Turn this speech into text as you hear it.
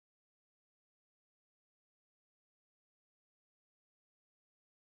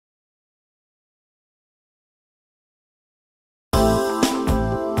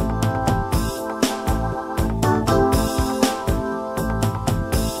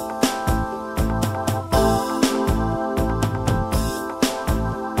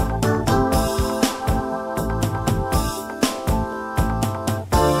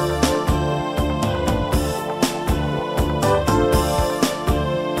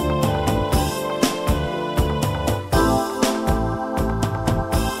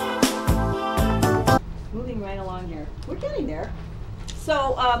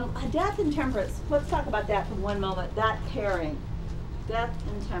So, death and temperance. Let's talk about that for one moment. That pairing, death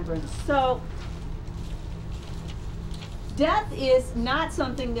and temperance. So, death is not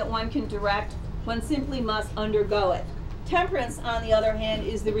something that one can direct. One simply must undergo it. Temperance, on the other hand,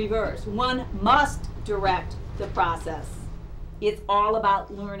 is the reverse. One must direct the process. It's all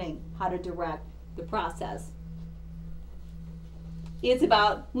about learning how to direct the process. It's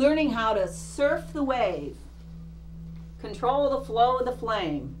about learning how to surf the wave, control the flow of the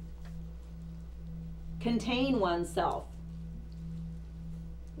flame, contain oneself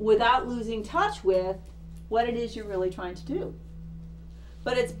without losing touch with what it is you're really trying to do.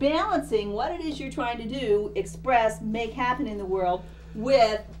 But it's balancing what it is you're trying to do, express, make happen in the world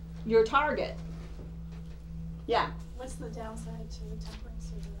with your target. Yeah? What's the downside to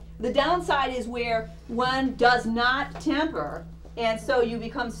temperance? The downside is where one does not temper, and so you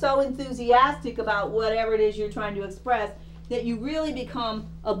become so enthusiastic about whatever it is you're trying to express that you really become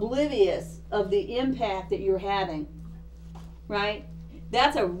oblivious of the impact that you're having, right?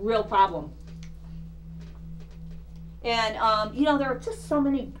 That's a real problem. And, there are just so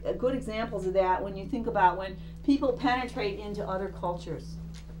many good examples of that when you think about when people penetrate into other cultures.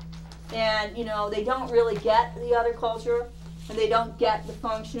 And, they don't really get the other culture, and they don't get the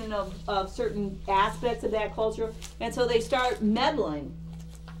function of certain aspects of that culture, and so they start meddling,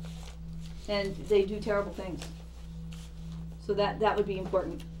 and they do terrible things. So that would be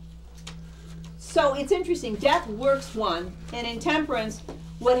important. So it's interesting. Death works one, and in temperance,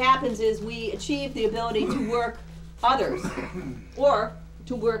 what happens is we achieve the ability to work others or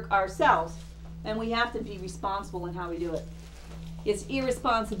to work ourselves, and we have to be responsible in how we do it. It's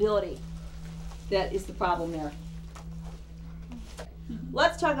irresponsibility that is the problem there.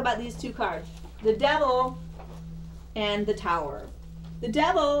 Let's talk about these two cards, the Devil and the Tower. The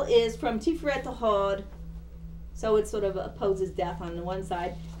Devil is from Tiferet Hod, so it sort of opposes death on the one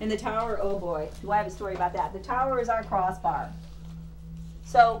side, and the Tower, oh boy, do I have a story about that. The Tower is our crossbar.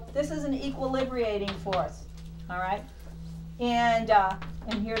 So this is an equilibrating force, all right? And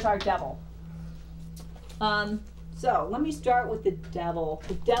here's our Devil. So let me start with the Devil.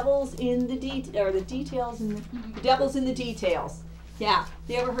 The Devil's in the details, the Devil's in the details. Yeah,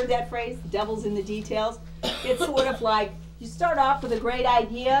 you ever heard that phrase? The Devil's in the details. It's sort of like you start off with a great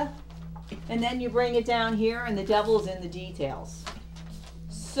idea, and then you bring it down here, and the Devil's in the details.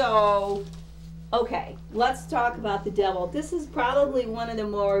 So, okay, let's talk about the Devil. This is probably one of the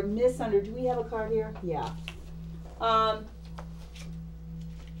more misunderstood. Do we have a card here? Yeah.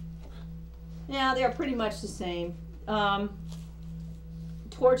 Yeah, they're pretty much the same.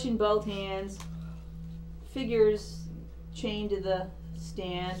 Torch in both hands, figures chained to the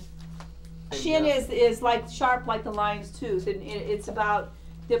stand. Shin is like sharp like the lion's tooth, and it's about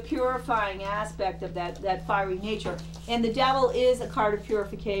the purifying aspect of that fiery nature. And the Devil is a card of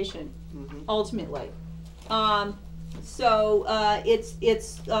purification, ultimately.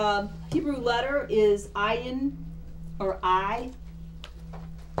 Its Hebrew letter is ayin, or I.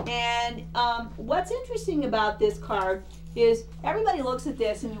 And what's interesting about this card is everybody looks at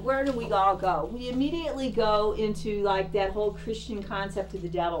this, and where do we all go? We immediately go into like that whole Christian concept of the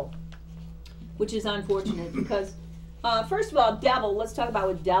devil, which is unfortunate because, first of all, devil, let's talk about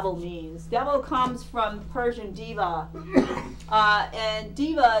what devil means. Devil comes from Persian diva, and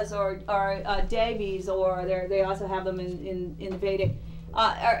divas or devis, or they also have them in the Vedic,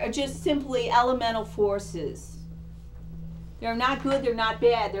 are just simply elemental forces. They're not good, they're not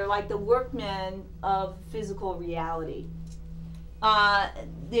bad. They're like the workmen of physical reality.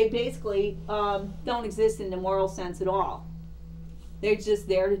 They basically don't exist in the moral sense at all. They're just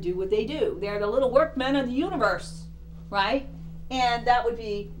there to do what they do. They're the little workmen of the universe, right? And that would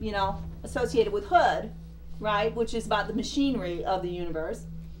be, associated with Hood, right? Which is about the machinery of the universe.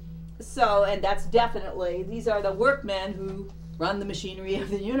 So, and that's definitely, these are the workmen who run the machinery of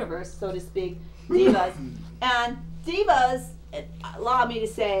the universe, so to speak, divas. And divas, allow me to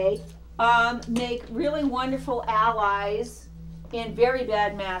say, make really wonderful allies and very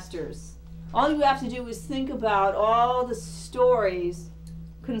bad masters. All you have to do is think about all the stories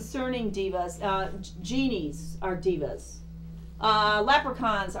concerning divas. Genies are divas.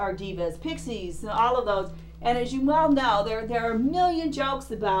 Leprechauns are divas. Pixies, all of those. And as you well know, there are a million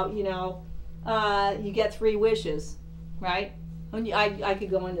jokes about, you get 3 wishes, right? I could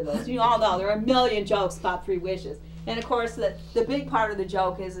go into those. You all know there are a million jokes about 3 wishes. And of course, the big part of the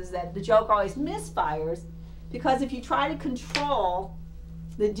joke is that the joke always misfires, because if you try to control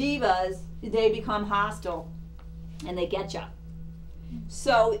the divas, they become hostile and they get you.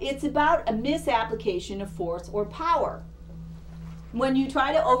 So it's about a misapplication of force or power. when you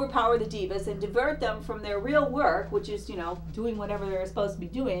try to overpower the divas and divert them from their real work, which is, doing whatever they're supposed to be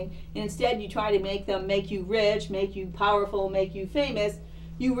doing, and instead you try to make them make you rich, make you powerful, make you famous,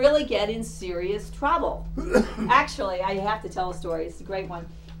 you really get in serious trouble. Actually, I have to tell a story. It's a great one.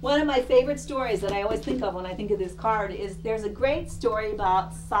 One of my favorite stories that I always think of when I think of this card is there's a great story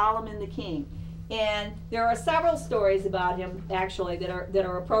about Solomon the king. And there are several stories about him, actually, that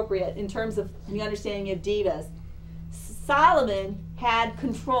are appropriate in terms of the understanding of divas. Solomon had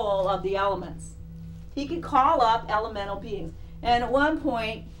control of the elements. He could call up elemental beings. And at one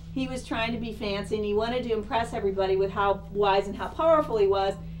point, he was trying to be fancy, and he wanted to impress everybody with how wise and how powerful he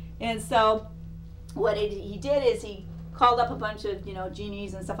was. And so what he did is he called up a bunch of,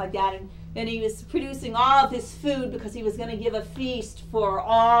 genies and stuff like that, and he was producing all of this food because he was going to give a feast for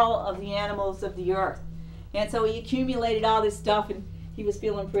all of the animals of the earth. And so he accumulated all this stuff, and he was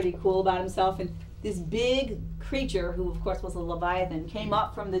feeling pretty cool about himself. And this big creature, who of course was a Leviathan, came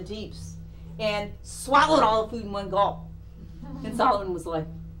up from the deeps and swallowed all the food in one gulp. And Solomon was like,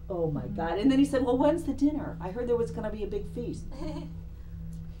 oh my God. And then he said, well, when's the dinner? I heard there was going to be a big feast.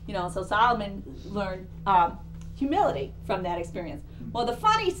 So Solomon learned humility from that experience. Well, the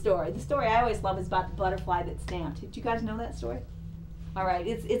funny story, the story I always love, is about the butterfly that stamped. Did you guys know that story? All right,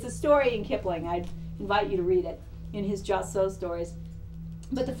 it's a story in Kipling. I'd invite you to read it in his Just So stories.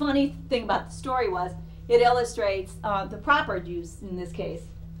 But the funny thing about the story was it illustrates the proper use, in this case,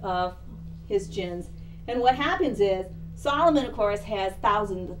 of his jinns. And what happens is Solomon, of course, has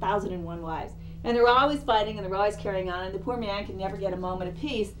 1,001 wives. And they're always fighting and they're always carrying on. And the poor man can never get a moment of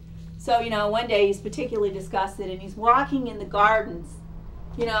peace. So, one day he's particularly disgusted and he's walking in the gardens,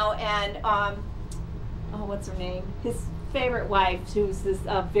 and, what's her name? His favorite wife, who's this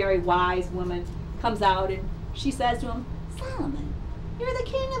very wise woman, comes out and she says to him, Solomon, you're the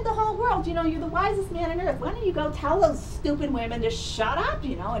king of the whole world. You're the wisest man on earth. Why don't you go tell those stupid women to shut up,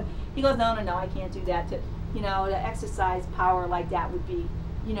 And he goes, no, I can't do that. To exercise power like that would be,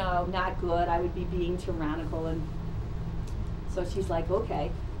 not good. I would be being tyrannical. And so she's like, okay.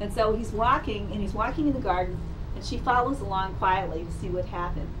 And so he's walking in the garden, and she follows along quietly to see what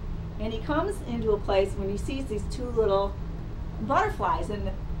happened. And he comes into a place when he sees these two little butterflies, and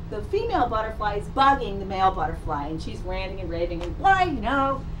the female butterfly is bugging the male butterfly, and she's ranting and raving, and why,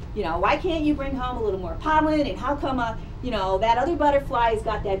 why can't you bring home a little more pollen, and how come, that other butterfly's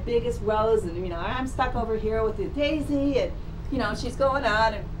got that biggest rose, and, I'm stuck over here with the daisy, and, she's going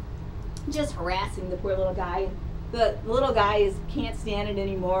on and just harassing the poor little guy. The little guy can't stand it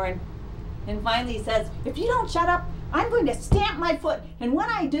anymore, and finally he says, if you don't shut up, I'm going to stamp my foot, and when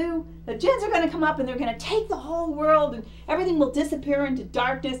I do, the jinns are going to come up and they're going to take the whole world and everything will disappear into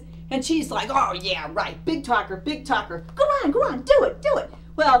darkness. And she's like, oh yeah, right, big talker, go on, do it.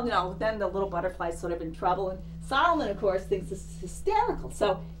 Well, then the little butterfly's sort of in trouble, and Solomon, of course, thinks this is hysterical.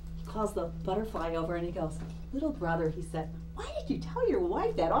 So he calls the butterfly over and he goes, little brother, he said, why did you tell your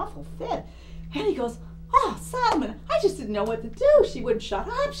wife that awful fib? And he goes, oh, Solomon, I just didn't know what to do. She wouldn't shut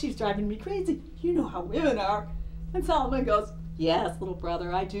up. She's driving me crazy. You know how women are. And Solomon goes, yes, little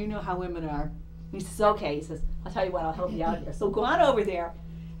brother, I do know how women are. And he says, okay. He says, I'll tell you what, I'll help you out here. So go on over there,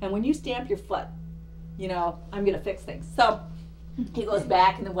 and when you stamp your foot, I'm going to fix things. So he goes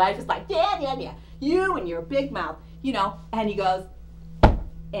back, and the wife is like, yeah, you and your big mouth, And he goes,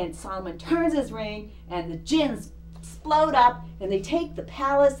 and Solomon turns his ring, and the jinns explode up, and they take the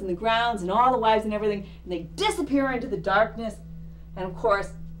palace and the grounds and all the wives and everything, and they disappear into the darkness. And of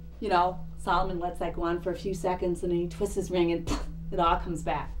course, Solomon lets that go on for a few seconds, and then he twists his ring, and it all comes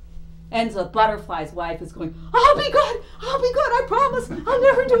back. And so the butterfly's wife is going, I'll be good, I promise, I'll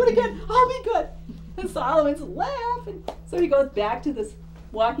never do it again, I'll be good. And Solomon's laughing. So he goes back to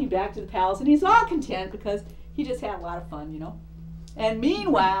walking back to the palace, and he's all content because he just had a lot of fun, And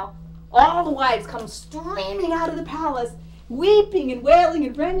meanwhile, all the wives come streaming out of the palace, weeping and wailing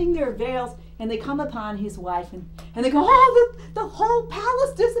and rending their veils, and they come upon his wife, and they go, oh, the whole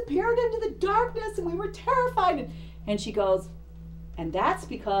palace disappeared into the darkness, and we were terrified. And she goes, and that's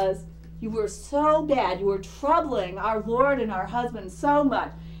because you were so bad. You were troubling our Lord and our husband so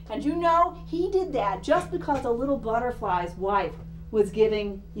much. And he did that just because a little butterfly's wife was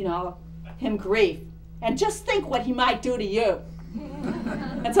giving, him grief. And just think what he might do to you.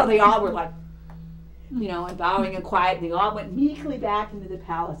 And so they all were like, and bowing and quiet, and they all went meekly back into the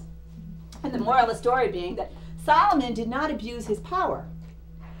palace. And the moral of the story being that Solomon did not abuse his power.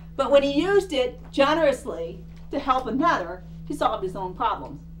 But when he used it generously to help another, he solved his own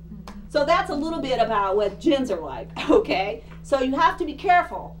problems. So that's a little bit about what jinns are like, okay? So you have to be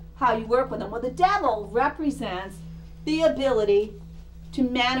careful how you work with them. Well, the devil represents the ability to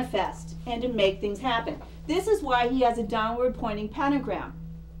manifest and to make things happen. This is why he has a downward pointing pentagram.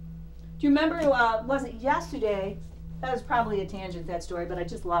 Do you remember, was it yesterday? That was probably a tangent, that story, but I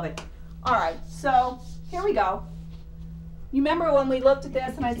just love it. All right, so here we go. You remember when we looked at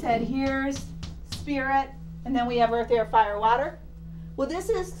this and I said, here's spirit, and then we have earth, air, fire, water? Well, this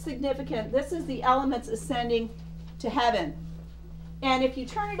is significant. This is the elements ascending to heaven. And if you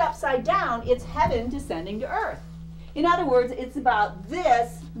turn it upside down, it's heaven descending to earth. In other words, it's about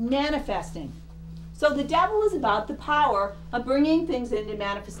this manifesting. So the devil is about the power of bringing things into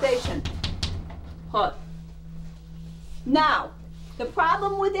manifestation. Huh. Now, the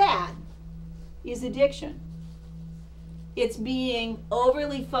problem with that is addiction. It's being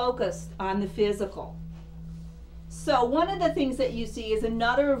overly focused on the physical. So one of the things that you see is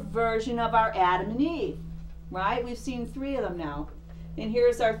another version of our Adam and Eve, right? We've seen 3 of them now. And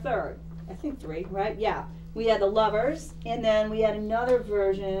here's our third. I think 3, right? Yeah. We had the lovers, and then we had another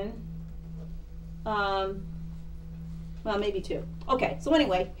version. Well, maybe 2. Okay, so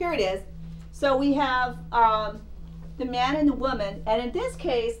anyway, here it is. So we have the man and the woman, and in this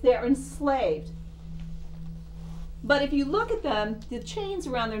case, they're enslaved. But if you look at them, the chains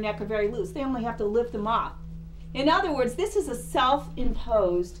around their neck are very loose. They only have to lift them off. In other words, this is a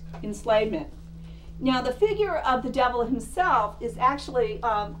self-imposed enslavement. Now, the figure of the devil himself is actually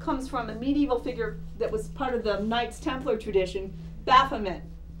comes from a medieval figure that was part of the Knights Templar tradition, Baphomet.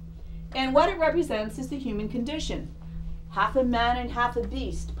 And what it represents is the human condition. Half a man and half a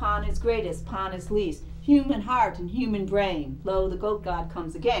beast, Pan is greatest, Pan is least. Human heart and human brain, lo, the goat god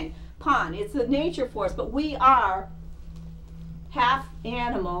comes again. Pan, it's the nature force, but we are half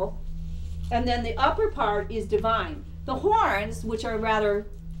animal, and then the upper part is divine. The horns, which are rather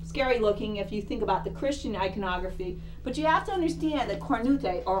scary looking if you think about the Christian iconography, but you have to understand that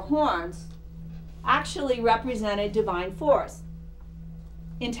cornute, or horns, actually represented divine force,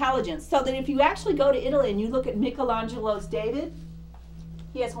 intelligence. So that if you actually go to Italy and you look at Michelangelo's David,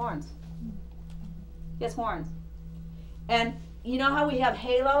 he has horns. He has horns. And you know how we have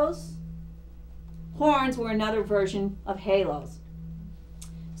halos? Horns were another version of halos.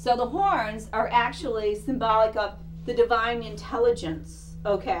 So the horns are actually symbolic of the divine intelligence,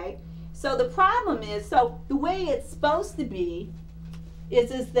 okay? So the problem is, so the way it's supposed to be is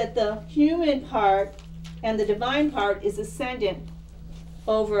that the human part and the divine part is ascendant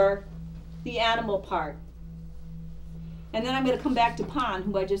over the animal part. And then I'm going to come back to Pan,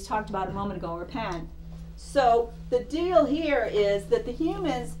 who I just talked about a moment ago, or Pan. So the deal here is that the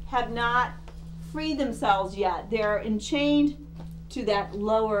humans have not freed themselves yet. They're enchained to that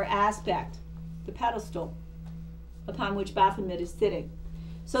lower aspect, the pedestal upon which Baphomet is sitting.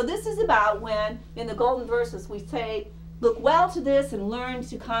 So this is about when, in the golden verses, we say, look well to this and learn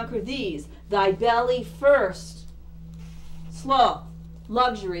to conquer these. Thy belly first, sloth,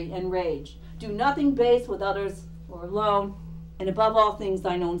 luxury, and rage. Do nothing base with others or alone, and above all things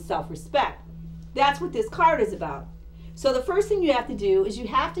thine own self-respect. That's what this card is about. So the first thing you have to do is you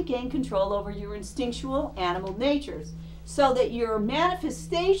have to gain control over your instinctual animal natures so that your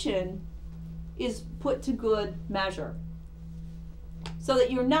manifestation is put to good measure. So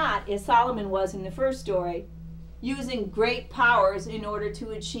that you're not, as Solomon was in the first story, using great powers in order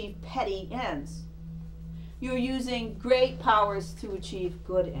to achieve petty ends. You're using great powers to achieve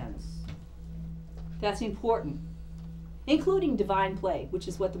good ends. That's important. Including divine play, which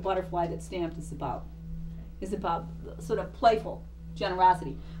is what the butterfly that's stamped is about. Is about sort of playful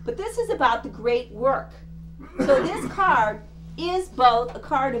generosity. But this is about the great work. So this card is both a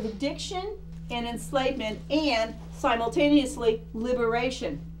card of addiction and enslavement and simultaneously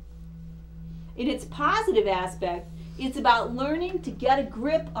liberation. In its positive aspect, it's about learning to get a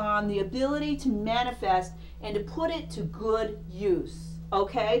grip on the ability to manifest and to put it to good use.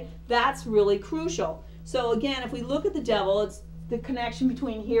 Okay? That's really crucial. So again, if we look at the devil, it's the connection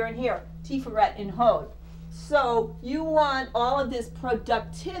between here and here, Tiferet and Hod. So you want all of this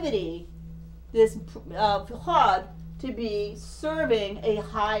productivity, this Hod, to be serving a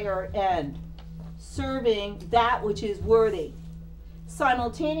higher end, serving that which is worthy.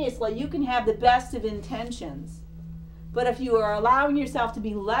 Simultaneously, you can have the best of intentions, but if you are allowing yourself to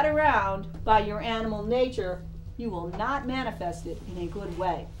be led around by your animal nature, you will not manifest it in a good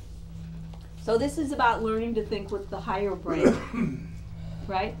way. So this is about learning to think with the higher brain,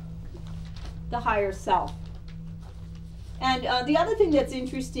 right? The higher self. And the other thing that's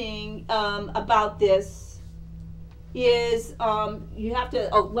interesting about this is you have to,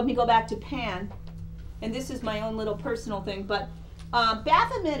 let me go back to Pan. And this is my own little personal thing, but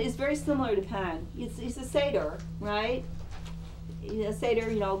Baphomet is very similar to Pan. He's a satyr, right? A satyr,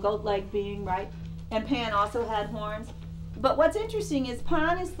 you know, goat-like being, right? And Pan also had horns. But what's interesting is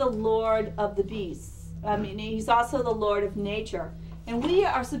Pan is the lord of the beasts. I mean, he's also the lord of nature. And we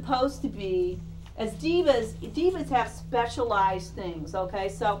are supposed to be, as divas have specialized things, okay?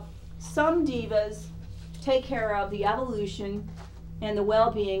 So some divas take care of the evolution and the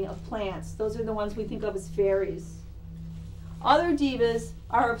well-being of plants. Those are the ones we think of as fairies. Other divas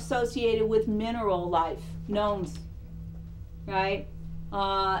are associated with mineral life, gnomes, right?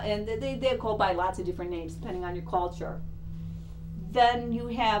 And they're called by lots of different names depending on your culture. Then you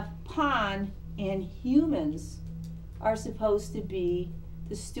have Pan, and humans are supposed to be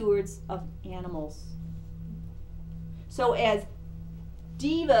the stewards of animals. So as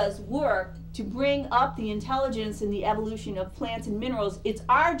divas work to bring up the intelligence and the evolution of plants and minerals, it's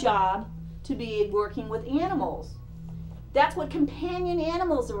our job to be working with animals. That's what companion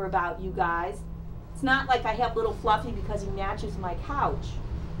animals are about, you guys. It's not like I have little Fluffy because he matches my couch.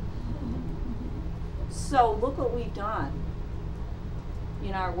 So look what we've done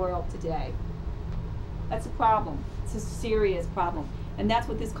in our world today. That's a problem. It's a serious problem. And that's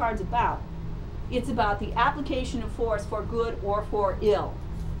what this card's about. It's about the application of force for good or for ill.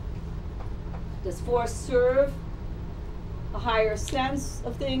 Does force serve a higher sense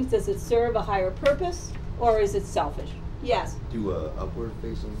of things? Does it serve a higher purpose? Or is it selfish? Yes? Do upward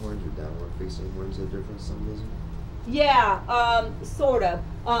facing horns or downward facing horns have different symbolism? Yeah, sort of.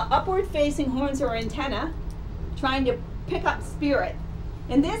 Upward facing horns are antenna, trying to pick up spirit.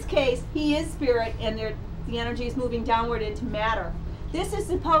 In this case, he is spirit, and the energy is moving downward into matter. This is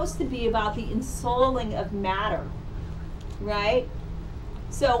supposed to be about the ensouling of matter, right?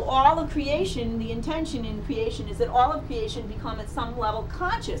 So all of creation, the intention in creation is that all of creation become at some level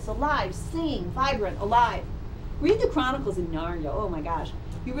conscious, alive, singing, vibrant, alive. Read the Chronicles of Narnia. Oh my gosh,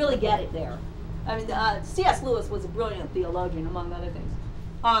 you really get it there. I mean, C.S. Lewis was a brilliant theologian, among other things.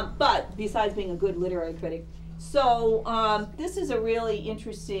 But besides being a good literary critic. So this is a really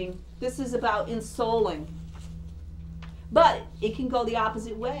interesting, this is about ensouling. But it can go the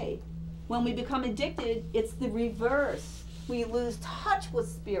opposite way. When we become addicted, it's the reverse. We lose touch with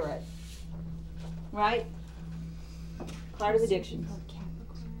spirit, right? Card of addiction.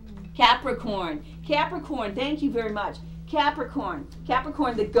 Capricorn. Capricorn, thank you very much. Capricorn.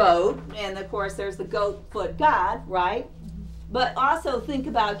 Capricorn, the goat, and of course there's the goat foot god, right? But also think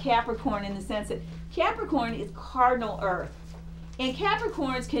about Capricorn in the sense that Capricorn is cardinal earth. And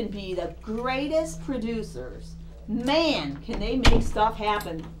Capricorns can be the greatest producers. Man, can they make stuff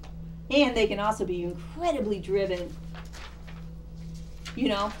happen. And they can also be incredibly driven. You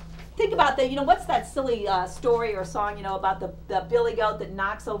know, think about that. You know, what's that silly story or song, you know, about the billy goat that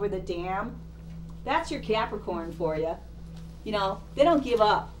knocks over the dam? That's your Capricorn for you. You know, they don't give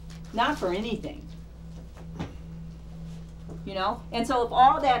up. Not for anything. You know, and so if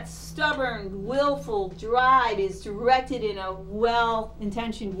all that stubborn, willful drive is directed in a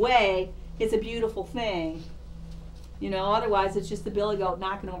well-intentioned way, it's a beautiful thing. You know, otherwise it's just the billy goat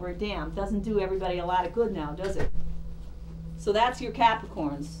knocking over a dam. Doesn't do everybody a lot of good now, does it? So that's your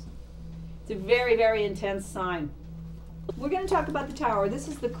Capricorns. It's a very, very intense sign. We're going to talk about the Tower. This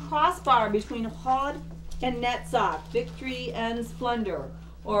is the crossbar between Hod and Netzach, victory and splendor,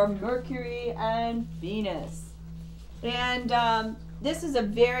 or Mercury and Venus. And this is a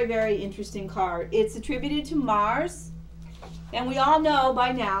very, very interesting card. It's attributed to Mars. And we all know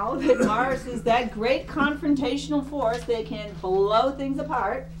by now that Mars is that great confrontational force that can blow things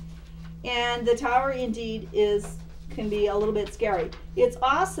apart. And the Tower indeed can be a little bit scary. It's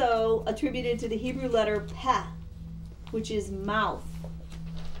also attributed to the Hebrew letter Peh, which is mouth.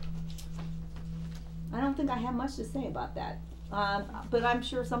 I don't think I have much to say about that. But I'm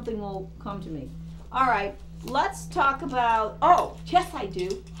sure something will come to me. All right. Let's talk about, oh, yes I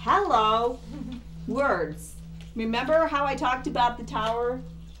do. Hello. Words. Remember how I talked about the Tower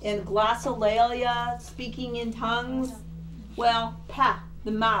and glossolalia, speaking in tongues? Well, Peh,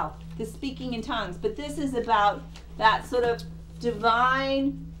 the mouth, the speaking in tongues. But this is about that sort of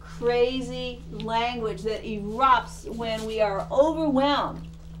divine, crazy language that erupts when we are overwhelmed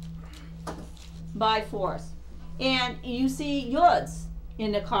by force. And you see Yuds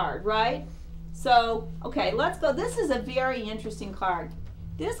in the card, right? So, okay, let's go. This is a very interesting card.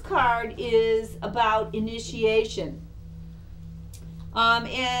 This card is about initiation.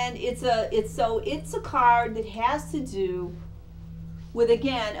 And it's a card that has to do with,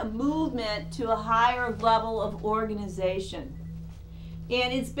 again, a movement to a higher level of organization.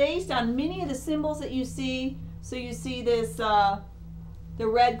 And it's based on many of the symbols that you see. So you see this, the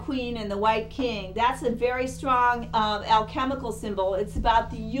red queen and the white king. That's a very strong alchemical symbol. It's about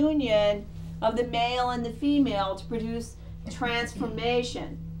the union of the male and the female to produce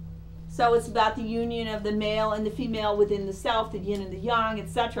transformation. So it's about the union of the male and the female within the self, the yin and the yang,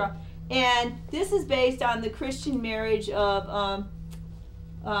 etc. And this is based on the Christian marriage of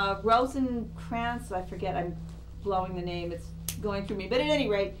Rosencrantz. I forget, I'm blowing the name, it's going through me. But at any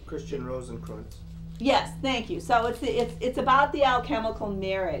rate, Christian Rosencrantz. yes, thank you. So it's about the alchemical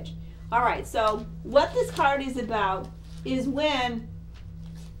marriage. All right, so what this card is about is when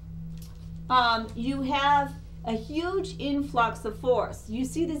you have a huge influx of force. You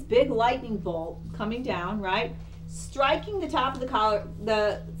see this big lightning bolt coming down, right? Striking the top of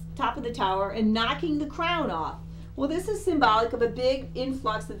the tower and knocking the crown off. Well, this is symbolic of a big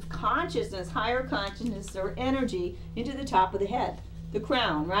influx of consciousness, higher consciousness or energy into the top of the head, the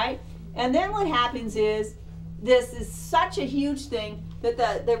crown, right? And then what happens is, this is such a huge thing that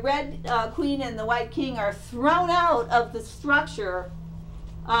the red queen and the white king are thrown out of the structure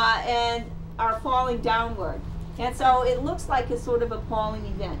and are falling downward. And so it looks like a sort of appalling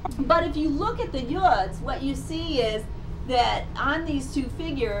event. But if you look at the yuds, what you see is that on these two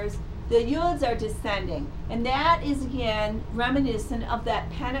figures, the yuds are descending. And that is, again, reminiscent of that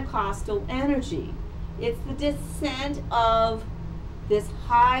Pentecostal energy. It's the descent of this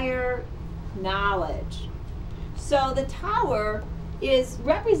higher knowledge. So the tower is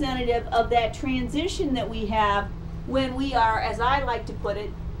representative of that transition that we have when we are, as I like to put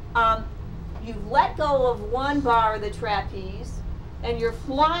it, you've let go of one bar of the trapeze and you're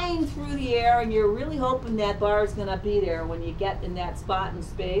flying through the air and you're really hoping that bar is going to be there when you get in that spot in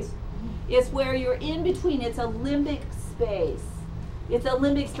space. It's where you're in between. It's a limbic space. It's a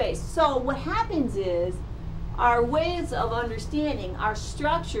limbic space. So what happens is our ways of understanding, our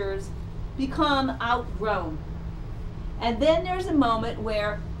structures become outgrown. And then there's a moment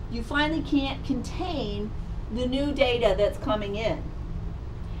where you finally can't contain the new data that's coming in.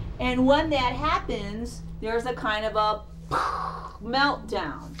 And when that happens, there's a kind of a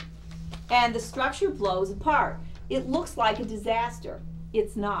meltdown. And the structure blows apart. It looks like a disaster.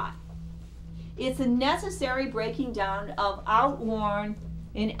 It's not. It's a necessary breaking down of outworn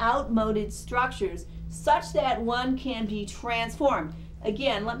and outmoded structures such that one can be transformed.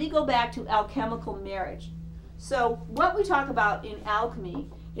 Again, let me go back to alchemical marriage. So what we talk about in alchemy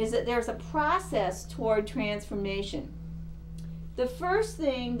is that there's a process toward transformation. The first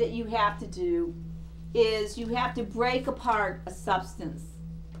thing that you have to do is you have to break apart a substance.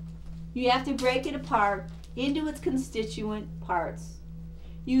 You have to break it apart into its constituent parts.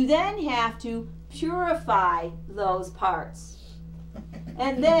 You then have to purify those parts.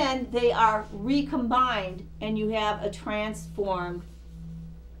 And then they are recombined and you have a transformed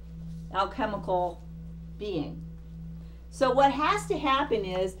alchemical being. So what has to happen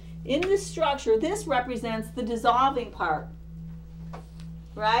is, in this structure, this represents the dissolving part,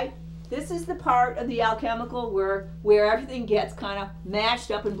 right? This is the part of the alchemical where everything gets kind of mashed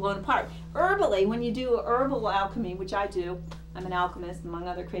up and blown apart. Herbally, when you do herbal alchemy, which I do, I'm an alchemist among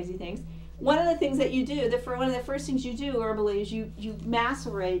other crazy things, one of the things that you do, one of the first things you do herbally is you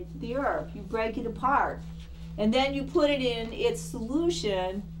macerate the herb. You break it apart. And then you put it in its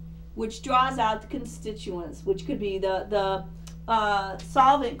solution, which draws out the constituents, which could be the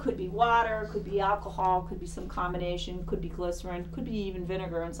solvent, could be water, could be alcohol, could be some combination, could be glycerin, could be even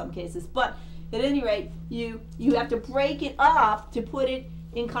vinegar in some cases. But at any rate, you have to break it up to put it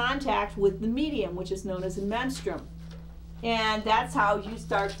in contact with the medium, which is known as a menstruum. And that's how you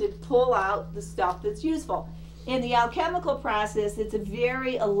start to pull out the stuff that's useful. In the alchemical process, it's a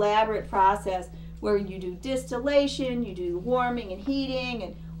very elaborate process where you do distillation, you do warming and heating,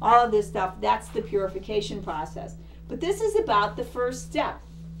 and all of this stuff. That's the purification process. But this is about the first step.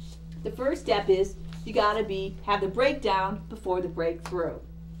 The first step is you got to have the breakdown before the breakthrough.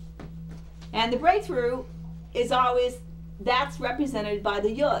 And the breakthrough is always, that's represented by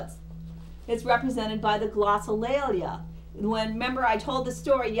the yuds. It's represented by the glossolalia. Remember I told the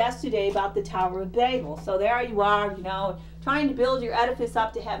story yesterday about the Tower of Babel. So there you are, trying to build your edifice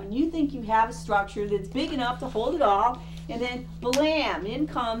up to heaven. You think you have a structure that's big enough to hold it all, and then blam, in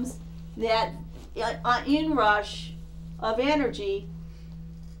comes that inrush of energy,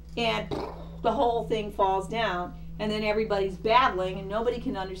 and the whole thing falls down, and then everybody's battling and nobody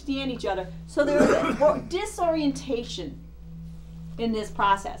can understand each other. So there's a disorientation in this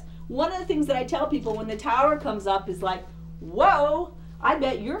process. One of the things that I tell people when the tower comes up is like, whoa, I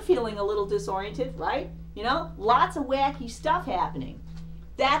bet you're feeling a little disoriented, right? Lots of wacky stuff happening.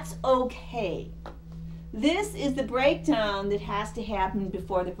 That's okay. This is the breakdown that has to happen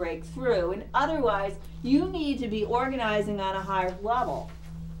before the breakthrough, and otherwise you need to be organizing on a higher level.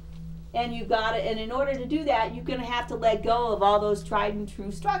 And and in order to do that, you're going to have to let go of all those tried and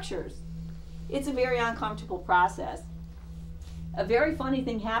true structures. It's a very uncomfortable process. a very funny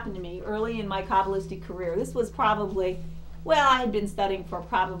thing happened to me early in my Kabbalistic career. This was probably, well, I had been studying for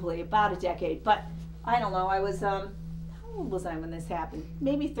probably about a decade, but I don't know, I was, how old was I when this happened?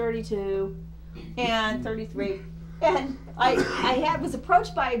 Maybe 32 and 33. And I was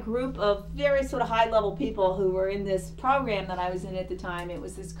approached by a group of very sort of high-level people who were in this program that I was in at the time. It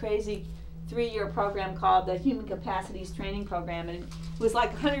was this crazy 3-year program called the Human Capacities Training Program, and it was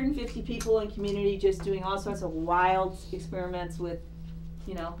like 150 people in community just doing all sorts of wild experiments with,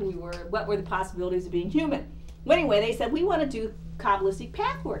 you know, who we were, what were the possibilities of being human. Well, anyway, they said, we want to do Kabbalistic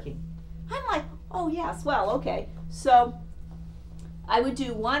path working. I'm like, oh yes, well, okay. So I would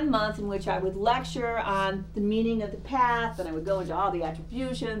do 1 month in which I would lecture on the meaning of the path, and I would go into all the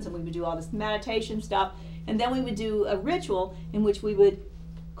attributions, and we would do all this meditation stuff, and then we would do a ritual in which we would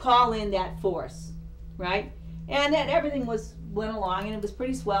call in that force, right? And then everything went along, and it was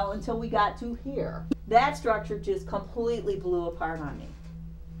pretty swell until we got to here. That structure just completely blew apart on me.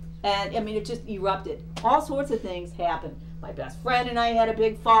 And I mean, it just erupted. All sorts of things happened. My best friend and I had a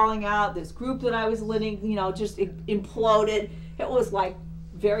big falling out. This group that I was leading, you know, just imploded. It was like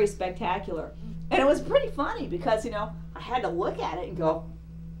very spectacular. And it was pretty funny because, you know, I had to look at it and go,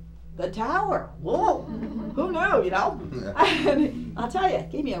 the tower, whoa, who knew, you know? I'll tell you,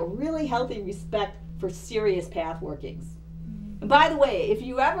 it gave me a really healthy respect for serious path workings. And by the way, if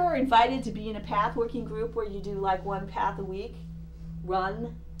you ever invited to be in a path working group where you do like 1 path a week,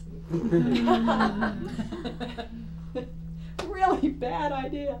 run. Really bad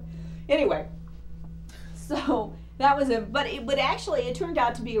idea. Anyway, so that was but actually it turned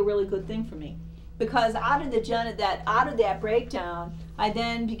out to be a really good thing for me, because out of that breakdown, I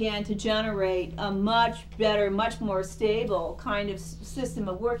then began to generate a much better, much more stable kind of system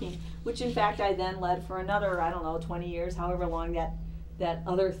of working, which in fact I then led for another, I don't know, 20 years, however long that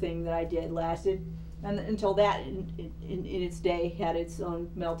other thing that I did lasted, and until that in its day had its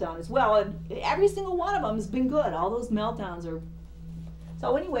own meltdown as well. And every single one of them has been good. All those meltdowns are.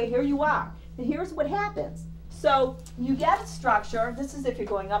 So anyway, here you are, and here's what happens. So you get a structure. This is if you're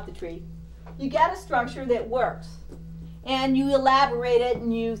going up the tree. You get a structure that works, and you elaborate it,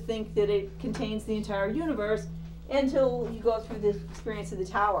 and you think that it contains the entire universe until you go through the experience of the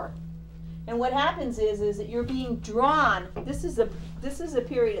tower. And what happens is that you're being drawn. This is a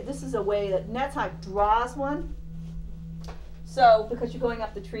period. This is a way that Netzach draws one. So because you're going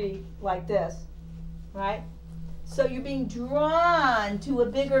up the tree like this, right? So you're being drawn to a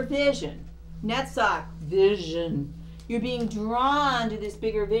bigger vision. Netzach, vision. You're being drawn to this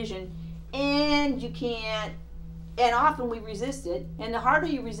bigger vision, and you can't. And often we resist it. And the harder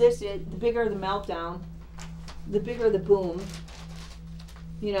you resist it, the bigger the meltdown, the bigger the boom.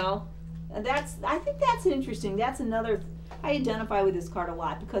 You know. And I think that's interesting. That's another, I identify with this card a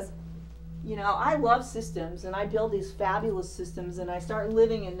lot because, you know, I love systems and I build these fabulous systems and I start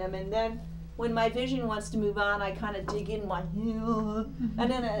living in them, and then when my vision wants to move on, I kind of dig in my, and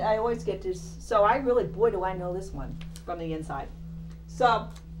then I always get this, so I really, boy do I know this one from the inside. So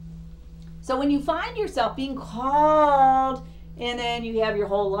when you find yourself being called, and then you have your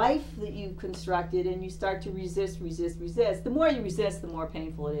whole life that you've constructed and you start to resist, the more you resist, the more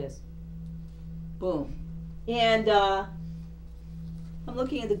painful it is. Boom. And I'm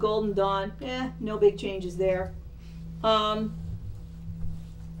looking at the Golden Dawn. No big changes there. Oh,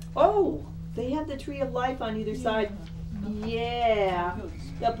 they have the Tree of Life on either side. Yeah.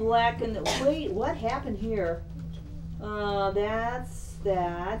 The black and the, wait, what happened here? That's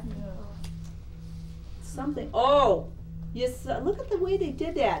that. Something. Oh, yes. Look at the way they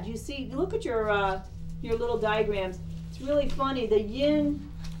did that. You see, look at your little diagrams. It's really funny. The yin.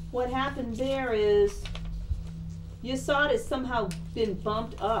 What happened there is Yesod has somehow been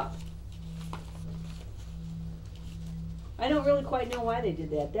bumped up. I don't really quite know why they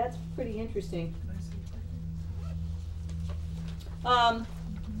did that. That's pretty interesting.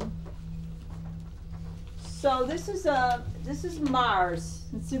 So this is Mars.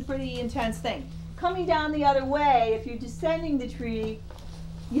 It's a pretty intense thing. Coming down the other way, if you're descending the tree,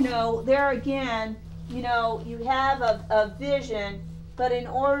 you know, there again, you know, you have a vision. But in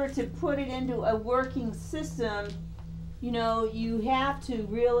order to put it into a working system, you know, you have to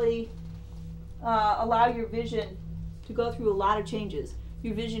really allow your vision to go through a lot of changes.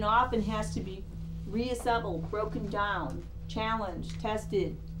 Your vision often has to be reassembled, broken down, challenged,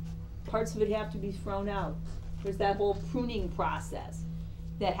 tested. Parts of it have to be thrown out. There's that whole pruning process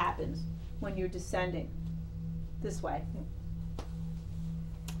that happens when you're descending this way.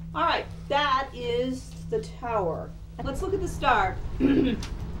 All right, that is the tower. Let's look at the star.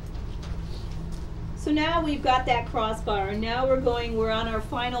 So now we've got that crossbar, and now we're on our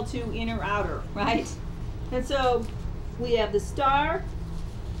final 2 inner outer, right? And so we have the star,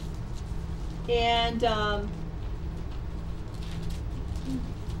 and the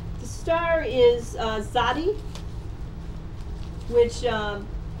star is Zadi, which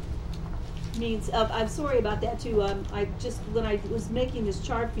means, I'm sorry about that too. I just, when I was making this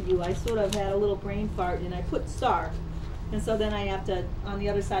chart for you, I sort of had a little brain fart and I put star. And so then I have to, on the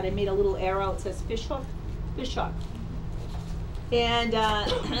other side, I made a little arrow. It says fish hook, fish hook. And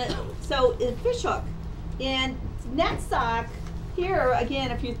so fish hook. And Netzach, here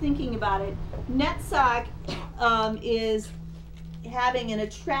again, if you're thinking about it, Netzach is having an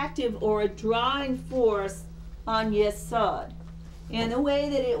attractive or a drawing force on Yesod. And the way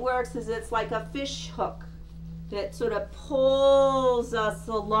that it works is it's like a fish hook that sort of pulls us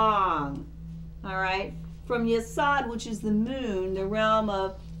along, all right? From Yesod, which is the moon, the realm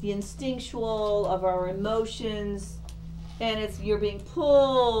of the instinctual, of our emotions, and you're being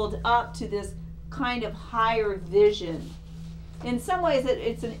pulled up to this kind of higher vision. In some ways,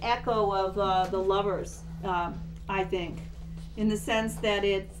 it's an echo of the lovers, I think, in the sense that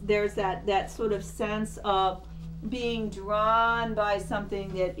there's that sort of sense of being drawn by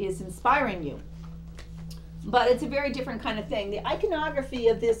something that is inspiring you. But it's a very different kind of thing. The iconography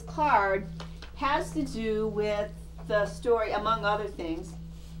of this card has to do with the story, among other things.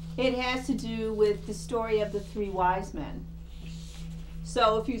 It has to do with the story of the three wise men.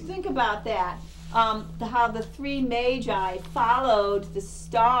 So if you think about that, how the three magi followed the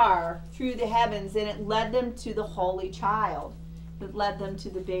star through the heavens, and it led them to the Holy Child. It led them to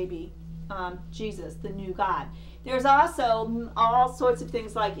the baby, Jesus, the new God. There's also all sorts of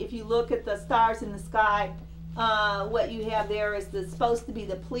things, like if you look at the stars in the sky, what you have there is supposed to be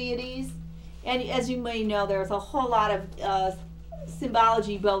the Pleiades. And as you may know, there's a whole lot of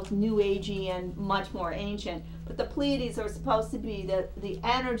symbology, both New Agey and much more ancient. But the Pleiades are supposed to be the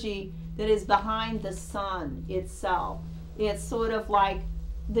energy that is behind the sun itself. It's sort of like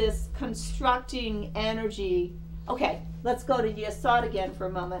this constructing energy. Okay, let's go to Yesod again for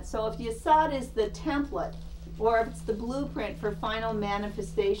a moment. So if Yesod is the template, or if it's the blueprint for final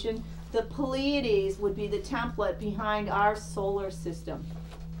manifestation, the Pleiades would be the template behind our solar system.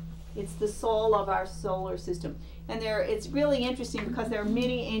 It's the soul of our solar system. And it's really interesting because there are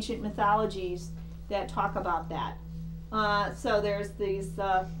many ancient mythologies that talk about that. So there's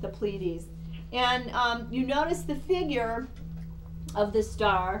the Pleiades. And you notice the figure of the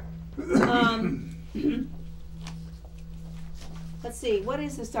star. Let's see, what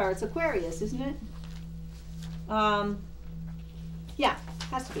is the star? It's Aquarius, isn't it? Yeah,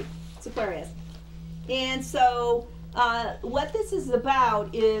 has to be. It's Aquarius. And so what this is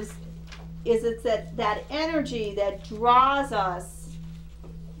about is it's that energy that draws us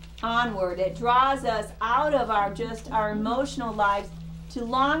onward. It draws us out of our emotional lives to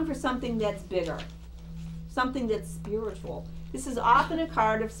long for something that's bigger, something that's spiritual. This is often a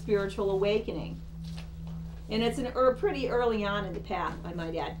card of spiritual awakening. And it's pretty early on in the path, I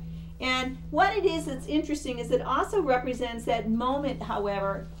might add. And what it is that's interesting is it also represents that moment,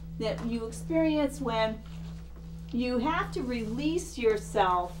 however, that you experience when you have to release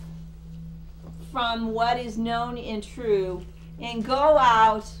yourself from what is known and true and go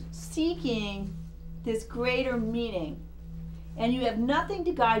out seeking this greater meaning. And you have nothing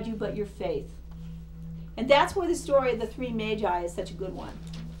to guide you but your faith. And that's where the story of the three magi is such a good one.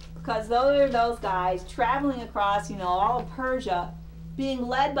 Because those guys traveling across, all of Persia, being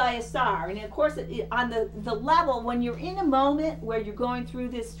led by a star. And of course, on the level, when you're in a moment where you're going through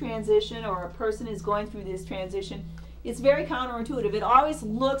this transition, or a person is going through this transition, it's very counterintuitive. It always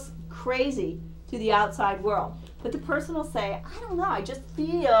looks crazy to the outside world. But the person will say, I don't know, I just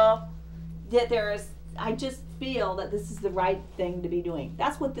feel that this is the right thing to be doing.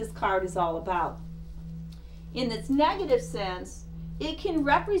 That's what this card is all about. In its negative sense, it can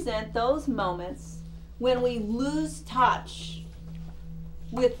represent those moments when we lose touch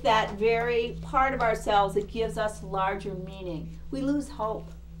with that very part of ourselves that gives us larger meaning. We lose hope.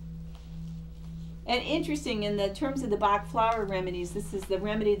 And interesting, in the terms of the Bach flower remedies, this is the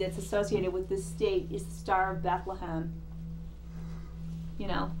remedy that's associated with this state, is the Star of Bethlehem.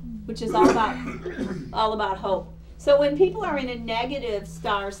 Which is all about hope. So when people are in a negative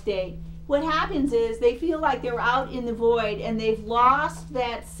star state, what happens is they feel like they're out in the void and they've lost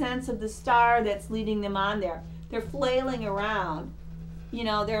that sense of the star that's leading them on there. They're flailing around.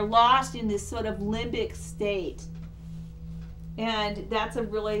 They're lost in this sort of limbic state. And that's a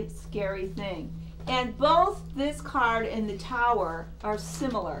really scary thing. And both this card and the Tower are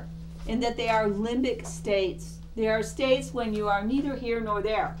similar in that they are limbic states. They are states when you are neither here nor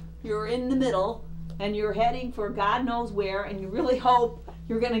there. You're in the middle and you're heading for God knows where, and you really hope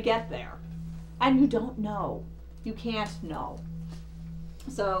you're going to get there. And you don't know. You can't know.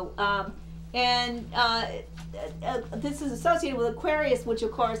 So, this is associated with Aquarius, which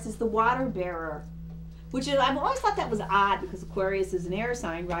of course is the water bearer. Which is, I've always thought that was odd because Aquarius is an air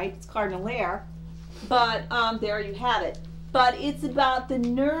sign, right? It's cardinal air. But there you have it. But it's about the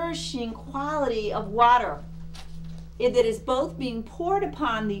nourishing quality of water. That is both being poured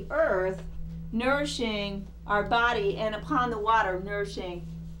upon the earth, nourishing our body, and upon the water, nourishing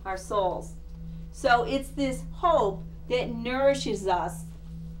our souls. So it's this hope that nourishes us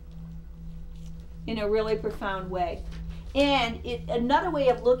in a really profound way. And another way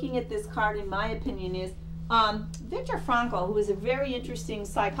of looking at this card, in my opinion, is Viktor Frankl, who is a very interesting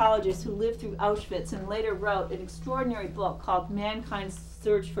psychologist who lived through Auschwitz and later wrote an extraordinary book called Mankind's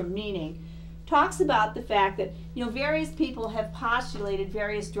Search for Meaning, talks about the fact that, you know, various people have postulated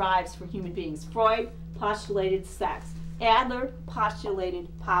various drives for human beings. Freud postulated sex. Adler postulated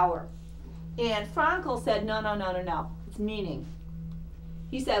power. And Frankl said, no, it's meaning.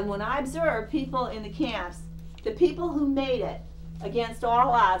 He said, when I observed people in the camps, the people who made it against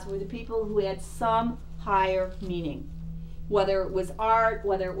all odds were the people who had some higher meaning. Whether it was art,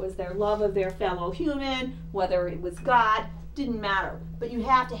 whether it was their love of their fellow human, whether it was God, didn't matter. But you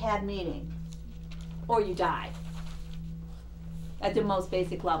have to have meaning, or you die at the most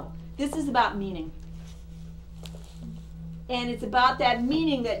basic level. This is about meaning. And it's about that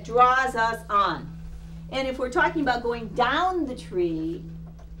meaning that draws us on. And if we're talking about going down the tree,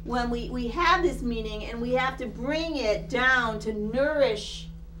 when we have this meaning and we have to bring it down to nourish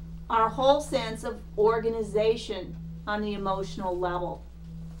our whole sense of organization on the emotional level.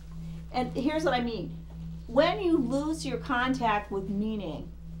 And here's what I mean. When you lose your contact with meaning,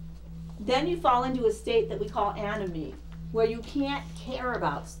 then you fall into a state that we call anomie, where you can't care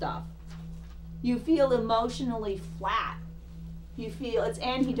about stuff. You feel emotionally flat. You feel it's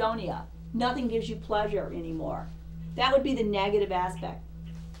anhedonia. Nothing gives you pleasure anymore. That would be the negative aspect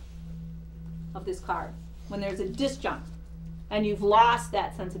of this card. When there's a disjunct and you've lost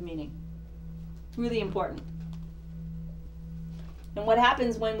that sense of meaning. Really important. And what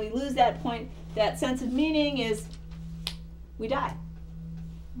happens when we lose that point, that sense of meaning, is we die.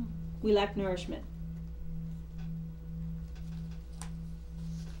 We lack nourishment.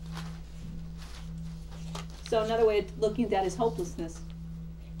 So another way of looking at that is hopelessness.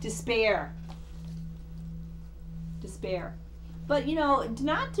 Despair. Despair. But, you know,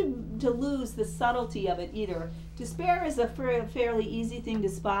 not to lose the subtlety of it either. Despair is a fairly easy thing to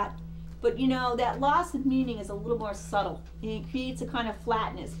spot. But, you know, that loss of meaning is a little more subtle. It creates a kind of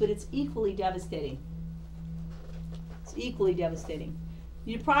flatness, but it's equally devastating. It's equally devastating.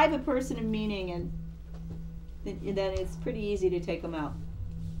 You deprive a person of meaning, and then it's pretty easy to take them out.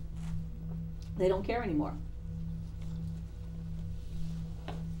 They don't care anymore.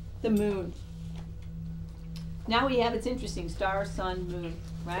 The moon. Now we have, it's interesting, star, sun, moon,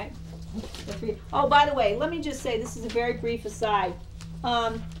 right? Oh, by the way, let me just say, this is a very brief aside.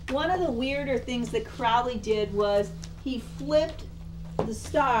 One of the weirder things that Crowley did was he flipped the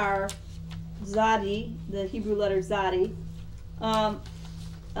star, Zadi, the Hebrew letter Zadi,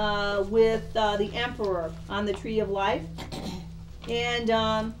 with the emperor on the Tree of Life. And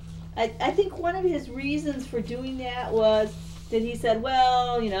I think one of his reasons for doing that was that he said,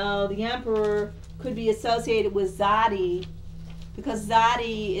 well, you know, the emperor could be associated with Zadi, because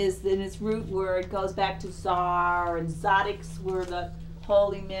Zadi is, in its root word, goes back to Tsar, and Tzaddiks were the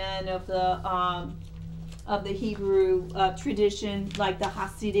holy men of the Hebrew tradition, like the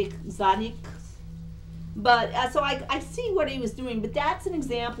Hasidic Tzaddiks. But so I see what he was doing, but that's an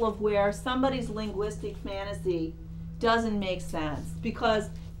example of where somebody's linguistic fantasy doesn't make sense, because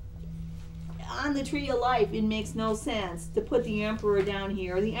on the Tree of Life, it makes no sense to put the emperor down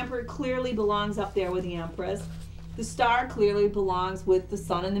here. The emperor clearly belongs up there with the empress. The star clearly belongs with the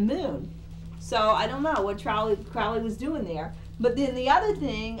sun and the moon. So I don't know what Crowley was doing there. But then the other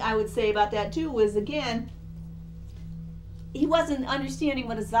thing I would say about that too was, again, he wasn't understanding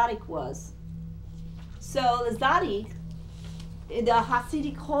what a Tzaddik was. So the Tzaddik, the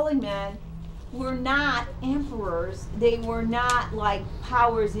Hasidic holy men, were not emperors. They were not like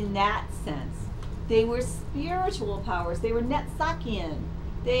powers in that sense. They were spiritual powers. They were Netzakim.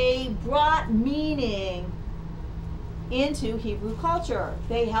 They brought meaning into Hebrew culture.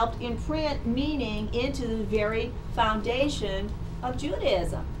 They helped imprint meaning into the very foundation of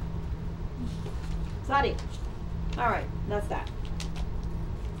Judaism. Tzaddik. All right, that's that.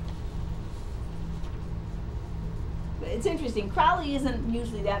 It's interesting. Crowley isn't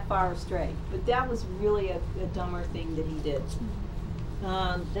usually that far astray, but that was really a dumber thing that he did.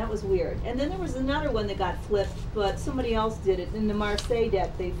 That was weird. And then there was another one that got flipped, but somebody else did it. In the Marseille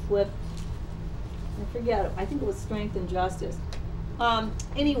deck, they flipped I forget. I think it was Strength and Justice.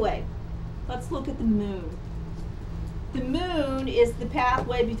 Anyway, let's look at the moon. The moon is the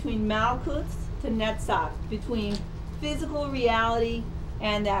pathway between Malkuth to Netzach, between physical reality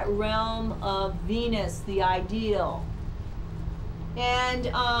and that realm of Venus, the ideal.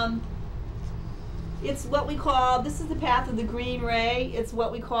 And it's what we call, this is the path of the green ray. It's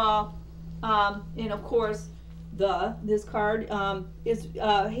what we call, and of course, this card is,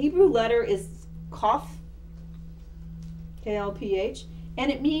 Hebrew letter is Koph, K-L-P-H, and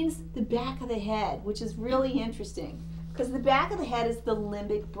it means the back of the head, which is really interesting, because the back of the head is the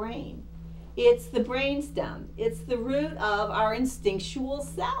limbic brain. It's the brainstem. It's the root of our instinctual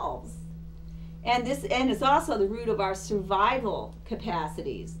selves. And it's also the root of our survival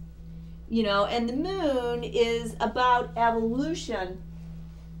capacities. You know, and the moon is about evolution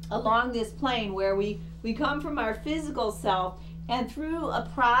along this plane where we come from our physical self, and through a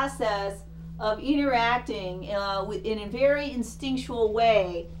process of interacting in a very instinctual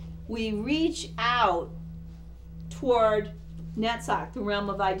way, we reach out toward Netzach, the realm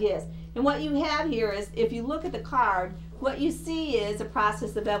of ideas. And what you have here is, if you look at the card, what you see is a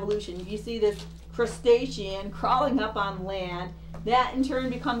process of evolution. You see this crustacean crawling up on land. That in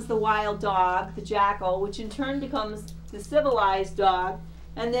turn becomes the wild dog, the jackal, which in turn becomes the civilized dog.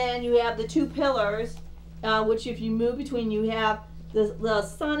 And then you have the two pillars, which if you move between, you have the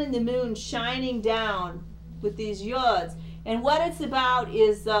sun and the moon shining down with these yods. And what it's about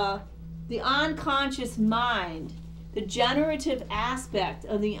is the unconscious mind, the generative aspect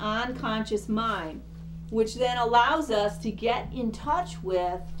of the unconscious mind, which then allows us to get in touch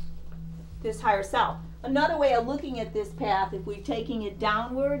with this higher self. Another way of looking at this path, if we're taking it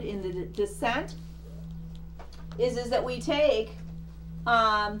downward in the descent, is that we take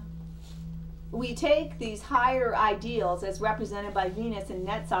these higher ideals as represented by Venus and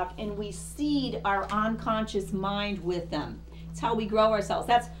Netzach, and we seed our unconscious mind with them. It's how we grow ourselves.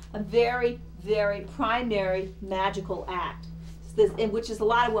 That's a very, very primary magical act, which is a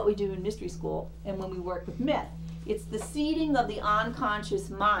lot of what we do in mystery school and when we work with myth. It's the seeding of the unconscious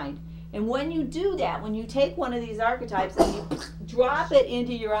mind. And when you do that, when you take one of these archetypes and you drop it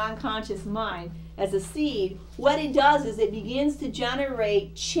into your unconscious mind as a seed, what it does is it begins to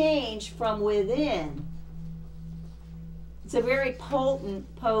generate change from within. It's a very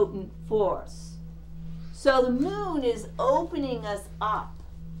potent force. So the moon is opening us up.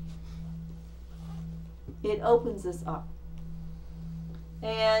 It opens us up.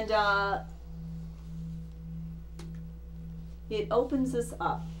 And it opens us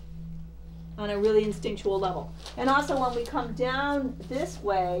up on a really instinctual level. And also when we come down this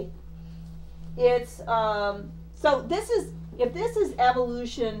way, it's, so this is, if this is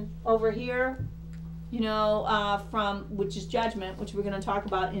evolution over here, you know, from, which is judgment, which we're going to talk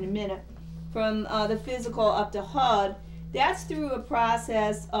about in a minute, from the physical up to Hud, that's through a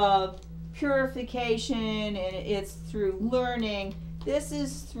process of purification, and it's through learning. This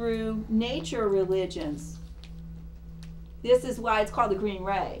is through nature religions. This is why it's called the green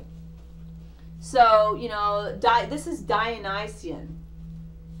ray. So, you know, this is Dionysian.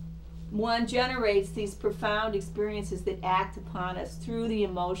 One generates these profound experiences that act upon us through the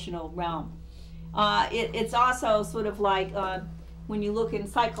emotional realm. It's also sort of like, when you look in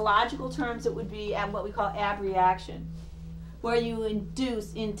psychological terms, it would be what we call abreaction, where you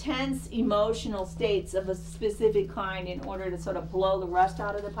induce intense emotional states of a specific kind in order to sort of blow the rust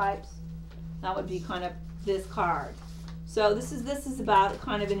out of the pipes. That would be kind of this card. So this is about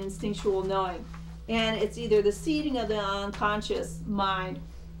kind of an instinctual knowing. And it's either the seeding of the unconscious mind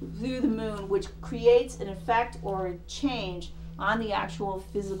through the moon, which creates an effect or a change on the actual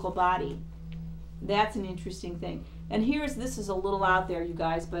physical body. That's an interesting thing. And this is a little out there, you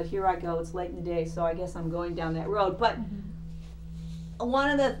guys, but here I go. It's late in the day, so I guess I'm going down that road. But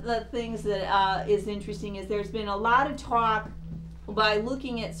one of the things that is interesting is there's been a lot of talk by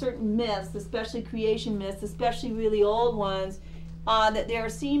looking at certain myths, especially creation myths, especially really old ones, that there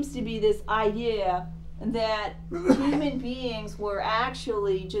seems to be this idea that human beings were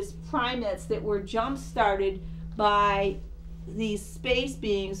actually just primates that were jump-started by these space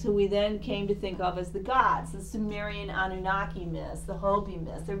beings who we then came to think of as the gods, the Sumerian Anunnaki myths, the Hopi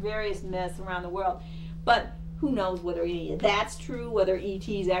myths. There are various myths around the world. But who knows whether any of that's true, whether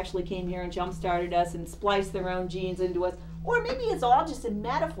ETs actually came here and jump-started us and spliced their own genes into us, or maybe it's all just a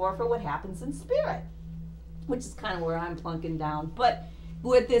metaphor for what happens in spirit, which is kind of where I'm plunking down. But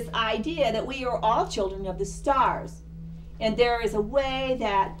with this idea that we are all children of the stars, and there is a way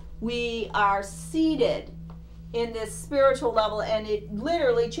that we are seated in this spiritual level, and it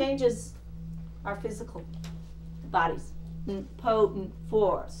literally changes our physical bodies in potent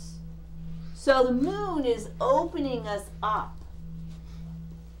force. So the moon is opening us up.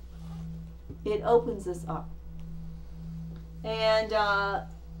 It opens us up. And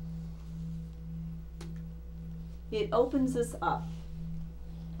it opens us up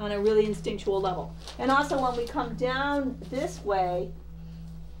on a really instinctual level. And also when we come down this way,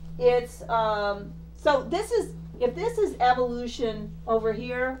 it's, so this is, if this is evolution over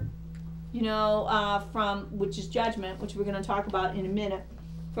here, you know, from, which is judgment, which we're going to talk about in a minute,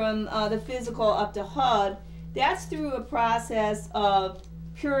 from the physical up to HUD, that's through a process of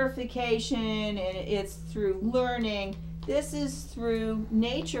purification, and it's through learning. This is through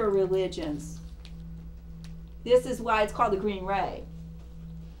nature religions. This is why it's called the green ray.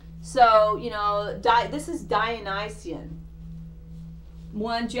 So, you know, this is Dionysian.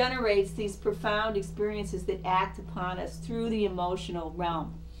 One generates these profound experiences that act upon us through the emotional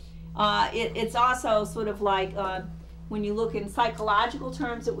realm. It's also sort of like, when you look in psychological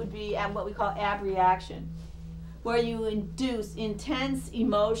terms, it would be what we call abreaction, where you induce intense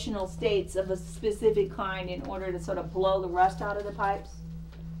emotional states of a specific kind in order to sort of blow the rust out of the pipes.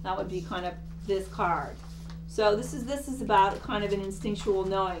 That would be kind of this card. So this is about kind of an instinctual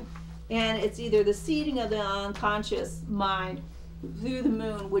knowing. And it's either the seeding of the unconscious mind through the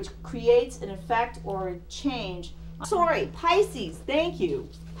moon, which creates an effect or a change. Sorry, Pisces, thank you.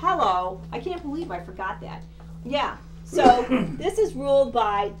 Hello, I can't believe I forgot that. Yeah, so this is ruled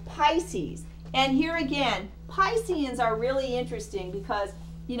by Pisces. And here again, Pisceans are really interesting because,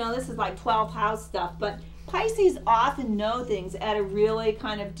 you know, this is like 12th house stuff, but Pisces often know things at a really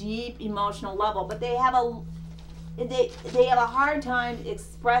kind of deep emotional level, but they have a hard time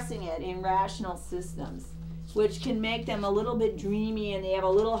expressing it in rational systems, which can make them a little bit dreamy, and they have a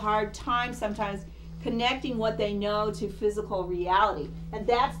little hard time sometimes connecting what they know to physical reality. And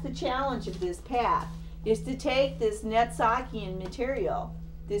that's the challenge of this path, is to take this Netzakian material,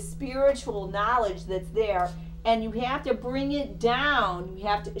 this spiritual knowledge that's there, and you have to bring it down, you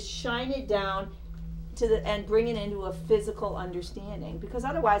have to shine it down to and bring it into a physical understanding, because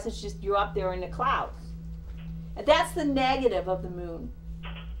otherwise it's just you're up there in the clouds. And that's the negative of the moon.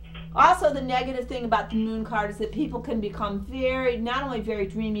 Also, the negative thing about the moon card is that people can become not only very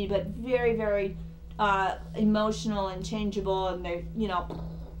dreamy, but very, very emotional and changeable, and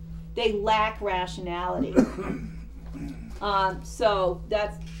they lack rationality. So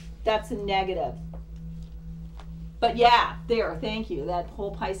that's a negative. But yeah, thank you. That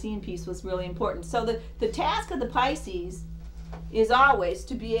whole Piscean piece was really important. So the task of the Pisces is always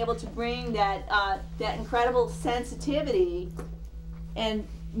to be able to bring that incredible sensitivity and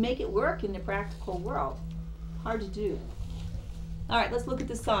make it work in the practical world. Hard to do. All right, let's look at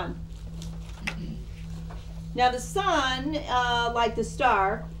the sun. Now the sun, like the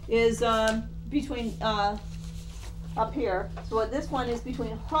star, is between up here. So this one is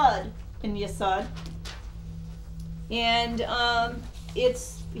between HUD and Yesod. And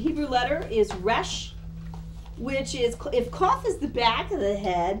its Hebrew letter is Resh, which is, if Kof is the back of the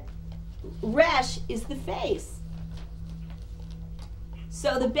head, Resh is the face.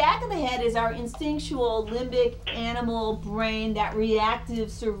 So the back of the head is our instinctual limbic animal brain, that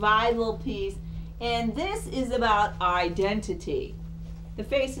reactive survival piece. And this is about identity. The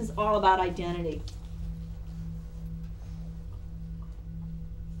face is all about identity.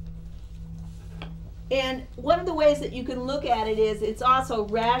 And one of the ways that you can look at it is it's also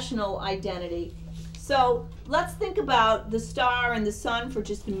rational identity. So let's think about the star and the sun for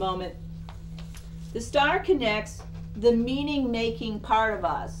just a moment. The star connects the meaning-making part of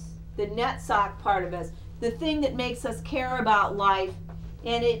us, the Netzach part of us, the thing that makes us care about life,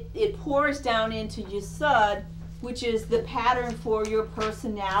 and it pours down into Yesod, which is the pattern for your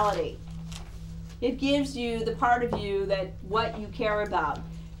personality. It gives you the part of you that what you care about.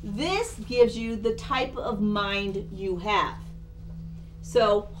 This gives you the type of mind you have.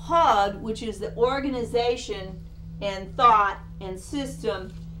 So HUD, which is the organization and thought and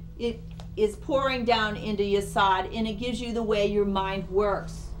system, it is pouring down into Yesod, and it gives you the way your mind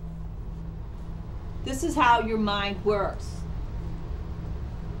works. This is how your mind works.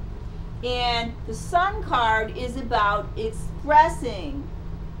 And the sun card is about expressing,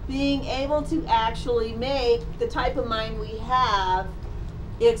 being able to actually make the type of mind we have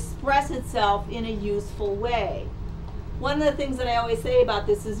express itself in a useful way. One of the things that I always say about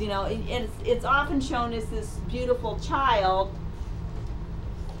this is, it's often shown as this beautiful child.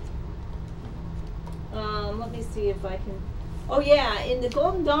 Let me see if I can. Oh yeah, in the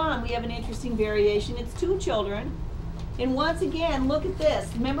Golden Dawn we have an interesting variation. It's two children. And once again, look at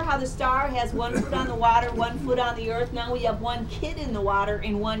this. Remember how the star has 1 foot on the water, 1 foot on the earth? Now we have 1 kid in the water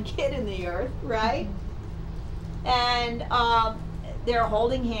and 1 kid in the earth, right? And they're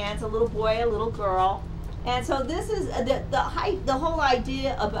holding hands, a little boy, a little girl. And so this is the whole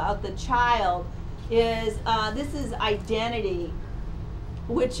idea about the child is this is identity,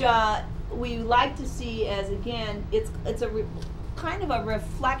 which we like to see as, again, it's kind of a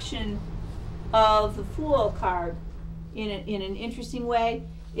reflection of the Fool card in an interesting way.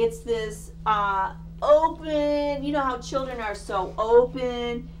 It's this open, you know how children are so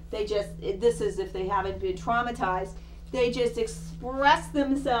open, they just, this is if they haven't been traumatized, they just express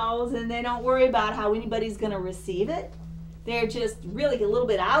themselves and they don't worry about how anybody's going to receive it. They're just really a little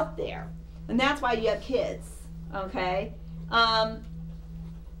bit out there. And that's why you have kids, okay? And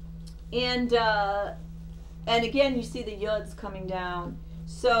again, you see the yuds coming down.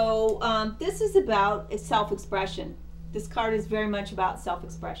 So this is about self-expression. This card is very much about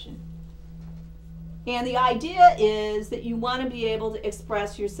self-expression. And the idea is that you want to be able to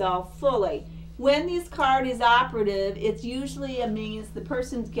express yourself fully. When this card is operative, it's usually means the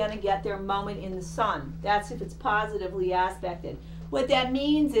person's going to get their moment in the sun. That's if it's positively aspected. What that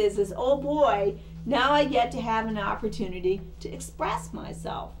means is, oh boy, now I get to have an opportunity to express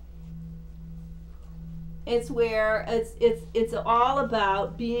myself. It's where it's all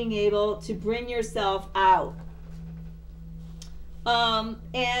about being able to bring yourself out.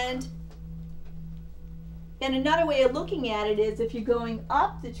 And another way of looking at it is if you're going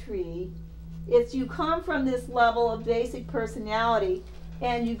up the tree, it's you come from this level of basic personality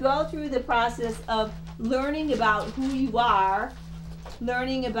and you go through the process of learning about who you are,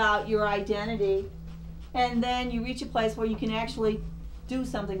 learning about your identity, and then you reach a place where you can actually do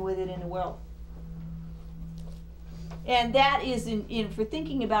something with it in the world. And that is for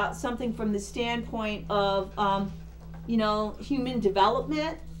thinking about something from the standpoint of, you know, human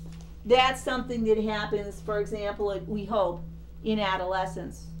development. That's something that happens, for example, we hope, in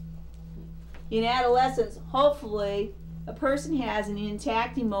adolescence. In adolescence, hopefully, a person has an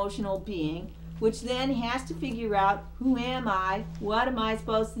intact emotional being, which then has to figure out, who am I, what am I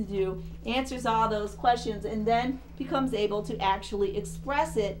supposed to do, answers all those questions, and then becomes able to actually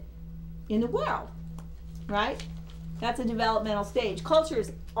express it in the world, right? That's a developmental stage.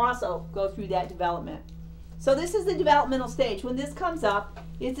 Cultures also go through that development. So this is the developmental stage. When this comes up,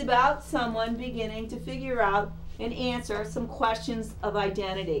 it's about someone beginning to figure out and answer some questions of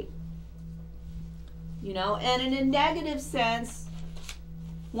identity. You know, and in a negative sense,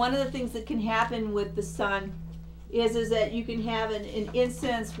 one of the things that can happen with the sun is that you can have an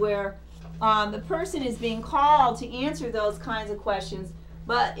instance where the person is being called to answer those kinds of questions,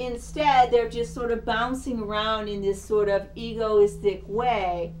 but instead they're just sort of bouncing around in this sort of egoistic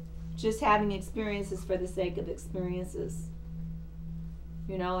way, just having experiences for the sake of experiences.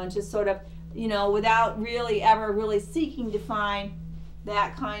 You know, and just sort of, you know, without really ever really seeking to find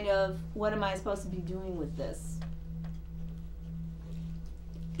that kind of, what am I supposed to be doing with this?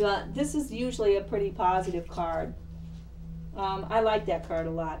 This is usually a pretty positive card. I like that card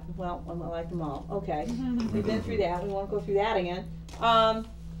a lot. Well, I like them all. Okay, we've been through that. We won't go through that again.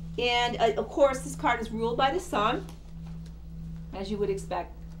 And of course, this card is ruled by the sun, as you would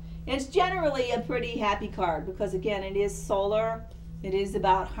expect. And it's generally a pretty happy card because, again, it is solar. It is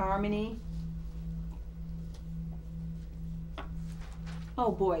about harmony.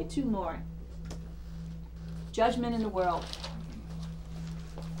 Oh boy, two more. Judgment in the world.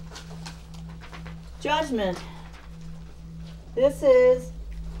 Judgment. This is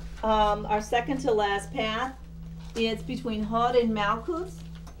our second to last path. It's between Hod and Malkuth.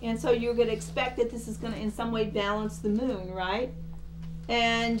 And so you're going to expect that this is going to in some way balance the moon, right?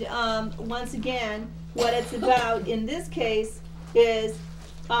 And once again, what it's about in this case is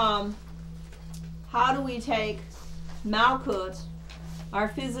how do we take Malkuth, our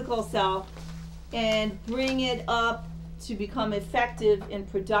physical self, and bring it up to become effective and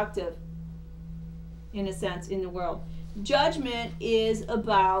productive, in a sense, in the world. Judgment is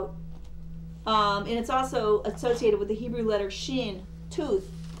about, and it's also associated with the Hebrew letter Shin,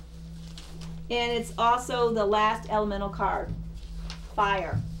 tooth. And it's also the last elemental card,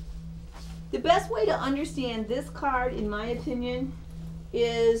 fire. The best way to understand this card, in my opinion,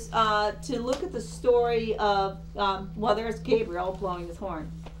 is to look at the story of, well, there's Gabriel blowing his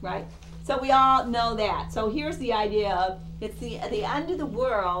horn, right? So we all know that. So here's the idea of, it's the end of the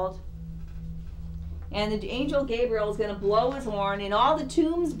world, and the angel Gabriel is going to blow his horn, and all the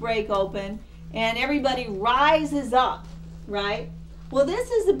tombs break open, and everybody rises up, right? Well, this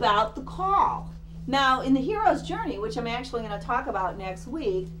is about the call. Now, in the hero's journey, which I'm actually going to talk about next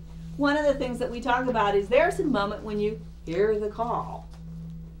week, one of the things that we talk about is there's a moment when you hear the call.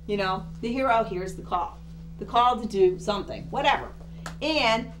 You know, the hero hears the call to do something, whatever.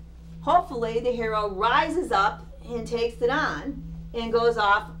 And hopefully the hero rises up and takes it on, and goes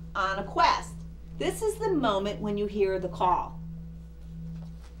off on a quest. This is the moment when you hear the call.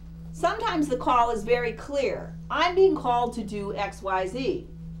 Sometimes the call is very clear. I'm being called to do X, Y, Z.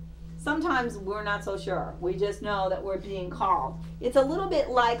 Sometimes we're not so sure. We just know that we're being called. It's a little bit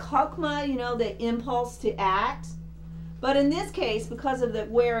like Chokmah, you know, the impulse to act. But in this case, because of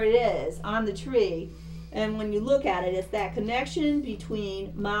where it is on the tree, and when you look at it, it's that connection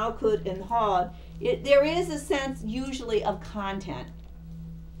between Malkut and Hod. There is a sense usually of content.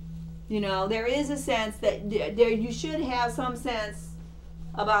 You know, there is a sense that there you should have some sense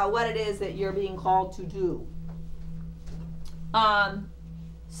about what it is that you're being called to do.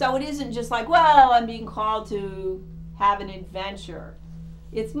 So it isn't just like, well, I'm being called to have an adventure.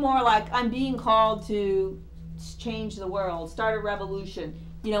 It's more like I'm being called to change the world, start a revolution.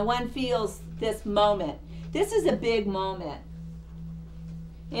 You know, one feels this moment. This is a big moment.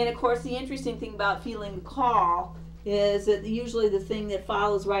 And of course, the interesting thing about feeling the call is that usually the thing that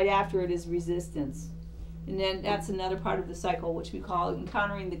follows right after it is resistance. And then that's another part of the cycle, which we call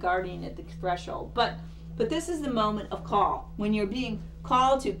encountering the guardian at the threshold. But this is the moment of call, when you're being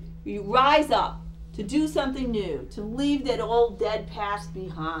called to, you rise up, to do something new, to leave that old dead past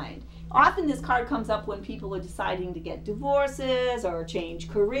behind. Often this card comes up when people are deciding to get divorces or change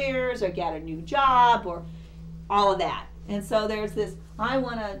careers or get a new job or all of that. And so there's this, I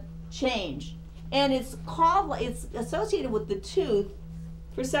want to change. And it's associated with the tooth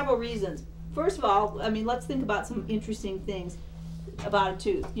for several reasons. First of all, I mean, let's think about some interesting things about a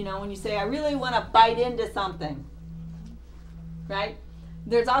tooth. You know, when you say, I really want to bite into something, right?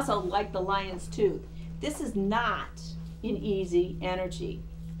 There's also like the lion's tooth. This is not an easy energy.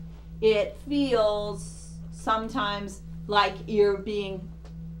 It feels sometimes like you're being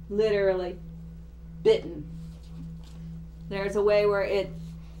literally bitten. There's a way where it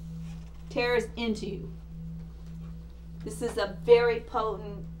tears into you. This is a very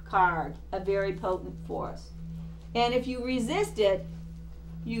potent card, a very potent force. And if you resist it,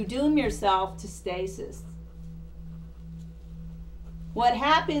 you doom yourself to stasis. What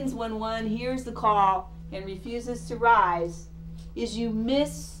happens when one hears the call and refuses to rise is you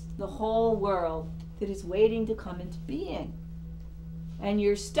miss the whole world that is waiting to come into being. And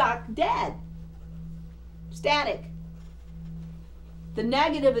you're stuck dead, static. The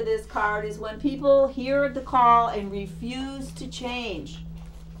negative of this card is when people hear the call and refuse to change,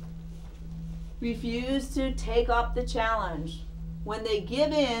 refuse to take up the challenge, when they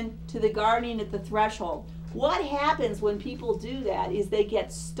give in to the guardian at the threshold. What happens when people do that is they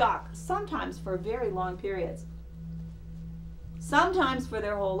get stuck, sometimes for very long periods, sometimes for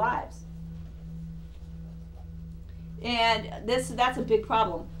their whole lives. And that's a big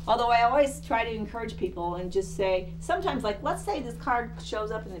problem. Although I always try to encourage people and just say, sometimes, like, let's say this card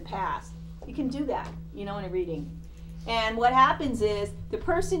shows up in the past. You can do that, you know, in a reading. And what happens is the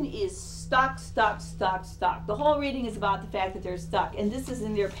person is stuck. The whole reading is about the fact that they're stuck. And this is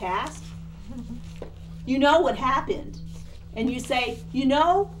in their past. You know what happened. And you say, you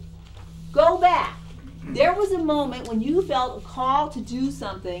know, go back. There was a moment when you felt a call to do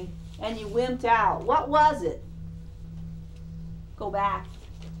something and you wimped out. What was it? Go back.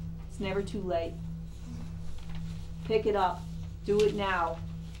 It's never too late. Pick it up. Do it now.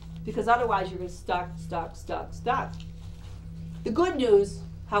 Because otherwise you're stuck. The good news,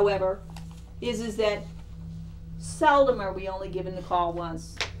 however, is that seldom are we only given the call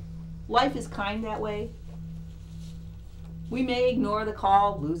once. Life is kind that way. We may ignore the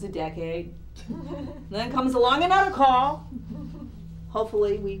call, lose a decade. Then comes along another call.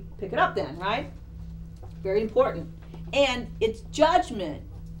 Hopefully we pick it up then, right? Very important. And it's judgment.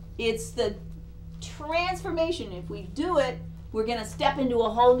 It's the transformation. If we do it, we're going to step into a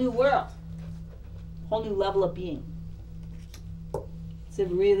whole new world, whole new level of being. It's a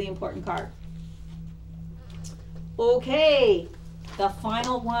really important card. Okay, the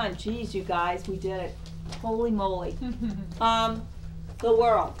final one. Geez, you guys, we did it. Holy moly. The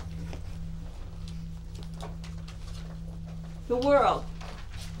world. The world.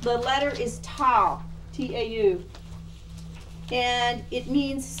 The letter is Tau, T-A-U. And it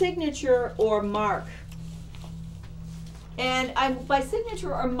means signature or mark. And by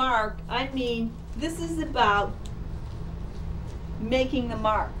signature or mark, I mean this is about making the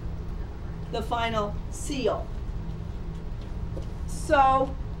mark, the final seal.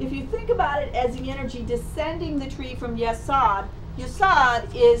 So if you think about it as the energy descending the tree from Yesod, Yesod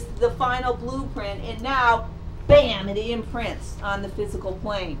is the final blueprint, and now, bam, it imprints on the physical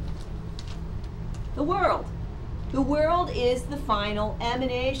plane. The world. The world is the final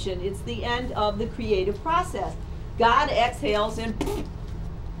emanation. It's the end of the creative process. God exhales and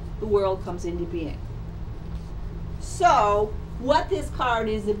the world comes into being. So what this card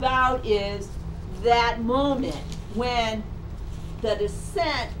is about is that moment when the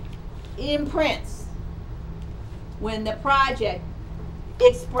descent imprints, when the project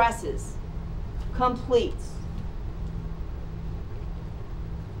expresses, completes.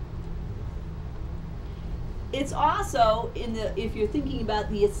 It's also if you're thinking about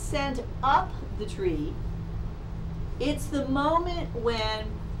the ascent up the tree, it's the moment when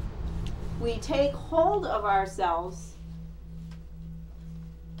we take hold of ourselves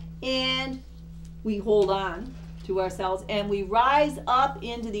and we hold on to ourselves and we rise up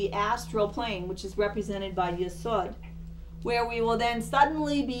into the astral plane, which is represented by Yesod, where we will then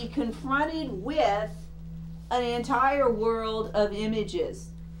suddenly be confronted with an entire world of images,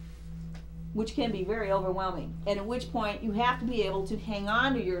 which can be very overwhelming. And at which point you have to be able to hang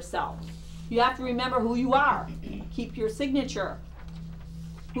on to yourself. You have to remember who you are. Keep your signature.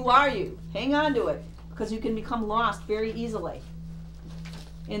 Who are you? Hang on to it, because you can become lost very easily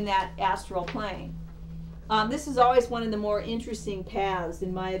in that astral plane. This is always one of the more interesting paths,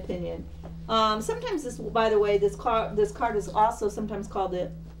 in my opinion. Sometimes this, by the way, this card is also sometimes called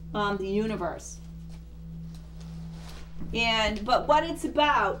the universe. But what it's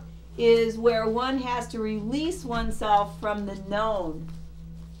about is where one has to release oneself from the known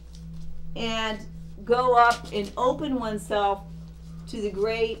and go up and open oneself to the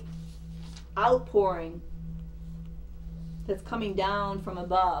great outpouring that's coming down from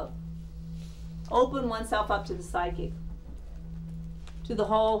above. Open oneself up to the psychic, to the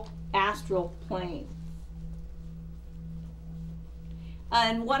whole astral plane.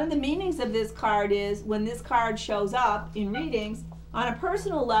 And one of the meanings of this card is when this card shows up in readings, on a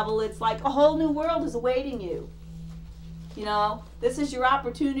personal level, it's like a whole new world is awaiting you. You know, this is your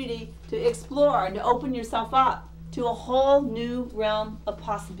opportunity to explore and to open yourself up to a whole new realm of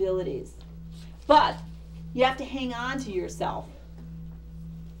possibilities. But you have to hang on to yourself.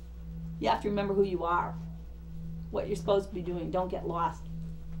 You have to remember who you are, what you're supposed to be doing. Don't get lost.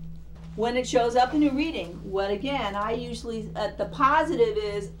 When it shows up in a reading, what again, I usually, the positive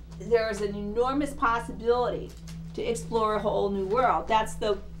is there is an enormous possibility to explore a whole new world. That's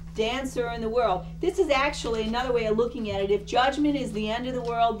the dancer in the world. This is actually another way of looking at it. If judgment is the end of the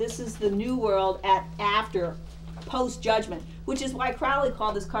world, this is the new world after, post-judgment, which is why Crowley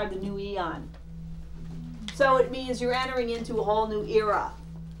called this card the new eon. So it means you're entering into a whole new era.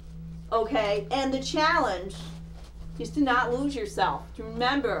 Okay, and the challenge is to not lose yourself. To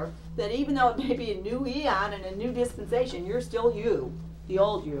remember that even though it may be a new eon and a new dispensation, you're still you, the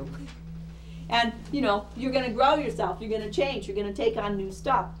old you. And, you know, you're going to grow yourself, you're going to change, you're going to take on new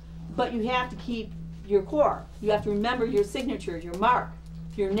stuff. But you have to keep your core. You have to remember your signature, your mark,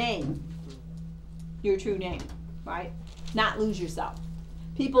 your name, your true name, right? Not lose yourself.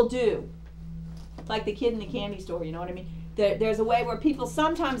 People do. Like the kid in the candy store, you know what I mean? There's a way where people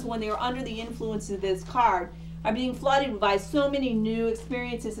sometimes, when they're under the influence of this card, are being flooded by so many new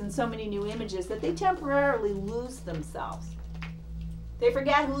experiences and so many new images that they temporarily lose themselves. They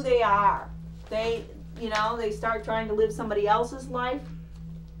forget who they are. They start trying to live somebody else's life.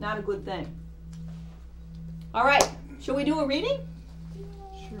 Not a good thing. All right, shall we do a reading?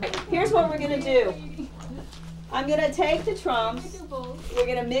 Sure. Here's what we're going to do. I'm going to take the trumps. We're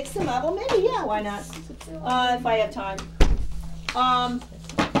going to mix them up. Well, maybe, yeah, why not? If I have time.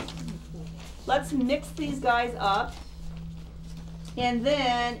 Let's mix these guys up. And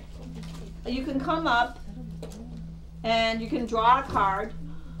then you can come up and you can draw a card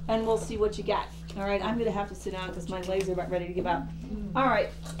and we'll see what you get. All right, I'm going to have to sit down because my legs are about ready to give up. All right.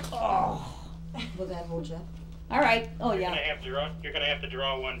 Oh. Will that hold you? All right. Oh, yeah. You're going to have to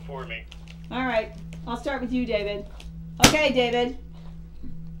draw one for me. All right. I'll start with you, David. Okay, David.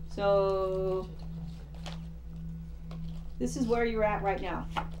 So this is where you're at right now.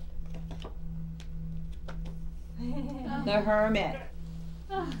 The Hermit.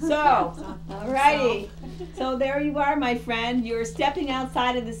 So, alrighty. So there you are, my friend. You're stepping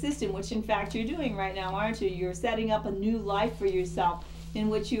outside of the system, which in fact you're doing right now, aren't you? You're setting up a new life for yourself in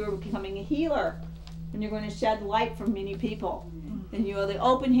which you are becoming a healer. And you're going to shed light for many people. And you are the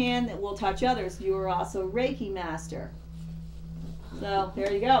open hand that will touch others. You are also a Reiki master. So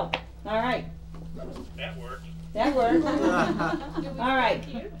there you go. All right. That worked. That worked. All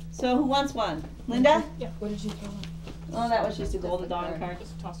right. So who wants one? Linda? Yeah. What did you throw in? Oh, that was just a Golden Dawn card.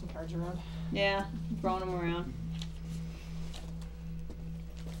 Just tossing cards around. Yeah, throwing them around.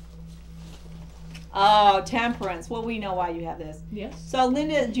 Oh, temperance. Well, we know why you have this. Yes. So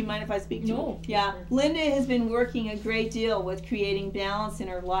Linda, do you mind if I speak to you? No. Yeah, Linda has been working a great deal with creating balance in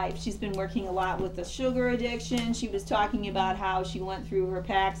her life. She's been working a lot with the sugar addiction. She was talking about how she went through her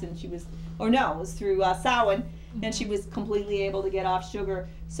packs and she was, or no, it was through Samhain, and she was completely able to get off sugar.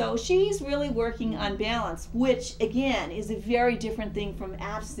 So she's really working on balance, which again is a very different thing from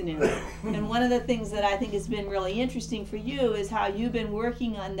abstinence. And one of the things that I think has been really interesting for you is how you've been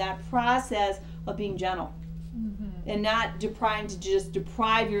working on that process of being gentle and not trying to just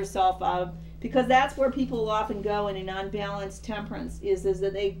deprive yourself of, because that's where people often go in an unbalanced temperance is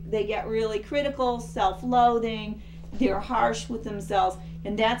that they get really critical, self-loathing, they're harsh with themselves,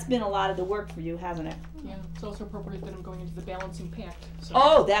 and that's been a lot of the work for you, hasn't it? Yeah, it's also appropriate that I'm going into the balancing pact. So.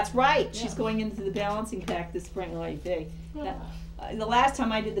 Oh, that's right. Yeah. She's going into the balancing pact this spring. Yeah. The last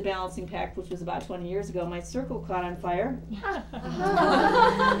time I did the balancing pact, which was about 20 years ago, my circle caught on fire,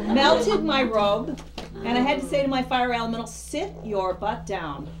 melted my robe, and I had to say to my fire elemental, sit your butt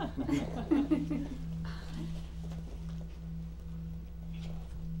down.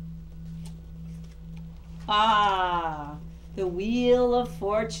 Ah, the Wheel of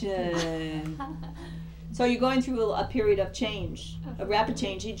Fortune. So you're going through a period of change, a rapid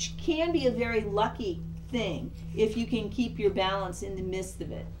change. It can be a very lucky thing if you can keep your balance in the midst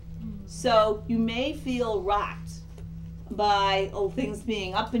of it. So you may feel rocked by things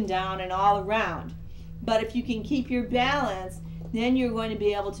being up and down and all around. But if you can keep your balance, then you're going to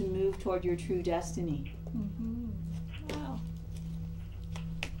be able to move toward your true destiny. Wow.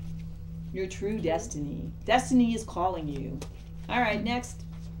 Your true destiny. Destiny is calling you. All right, next.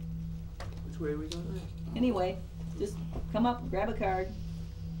 Which way are we going? Anyway, just come up, grab a card.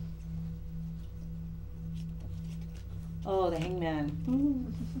 Oh, the Hangman.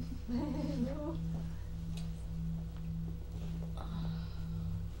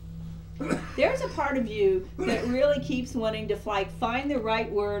 There's a part of you that really keeps wanting to find the right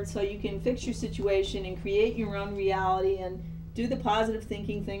word so you can fix your situation and create your own reality and do the positive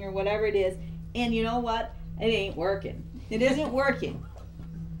thinking thing or whatever it is. And you know what? It ain't working. It isn't working.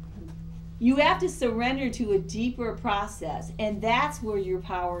 You have to surrender to a deeper process, and that's where your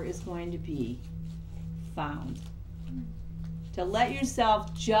power is going to be found. To let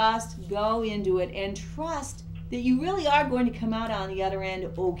yourself just go into it and trust that you really are going to come out on the other end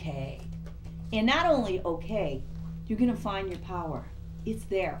okay. And not only okay, you're going to find your power. It's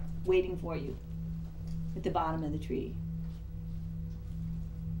there, waiting for you at the bottom of the tree.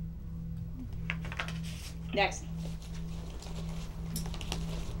 Next.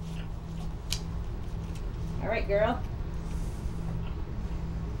 All right, girl.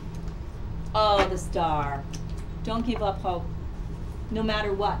 Oh, the star. Don't give up hope. No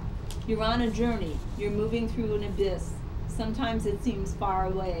matter what. You're on a journey. You're moving through an abyss. Sometimes it seems far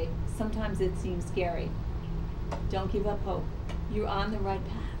away. Sometimes it seems scary. Don't give up hope. You're on the right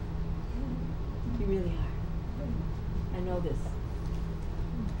path. You really are. I know this.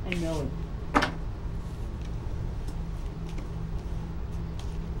 I know it.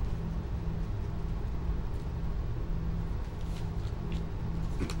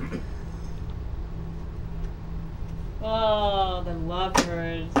 Oh, the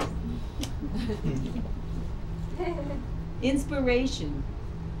lovebirds. Inspiration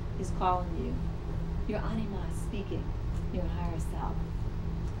is calling you. Your anima is speaking, your higher self.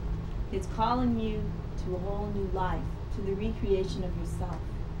 It's calling you to a whole new life, to the recreation of yourself.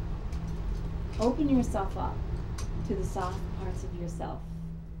 Open yourself up to the soft parts of yourself.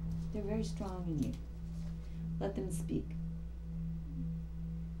 They're very strong in you. Let them speak.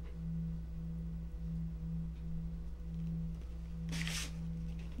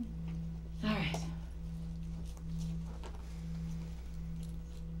 All right.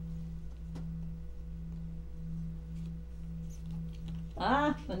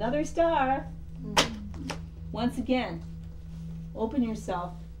 Ah, another star. Once again, open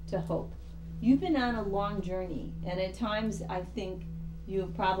yourself to hope. You've been on a long journey, and at times I think you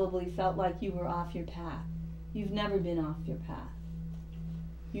have probably felt like you were off your path. You've never been off your path.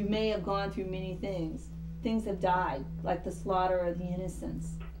 You may have gone through many things. Things have died, like the slaughter of the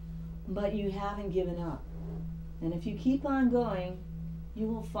innocents. But you haven't given up. And if you keep on going, you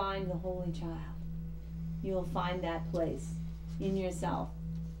will find the Holy Child. You will find that place in yourself.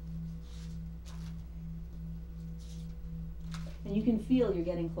 And you can feel you're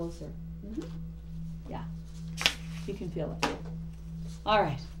getting closer. Yeah, you can feel it. All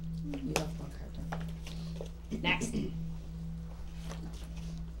right. You left one card. Next.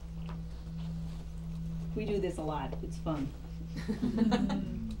 We do this a lot. It's fun.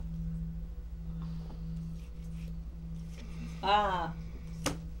 Ah,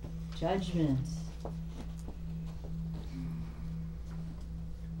 Judgment.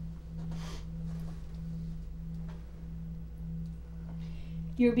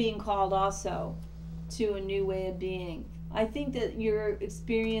 you're being called also to a new way of being. I think that you're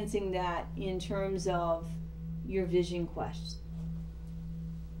experiencing that in terms of your vision quest.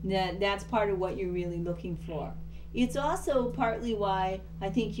 That's part of what you're really looking for. It's also partly why I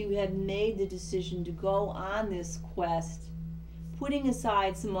think you have made the decision to go on this quest, putting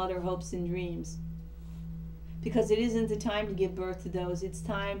aside some other hopes and dreams. Because it isn't the time to give birth to those, it's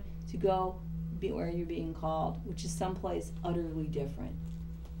time to go be where you're being called, which is someplace utterly different.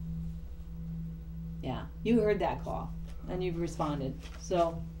 Yeah, you heard that call, and you've responded,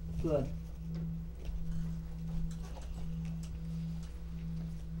 so good.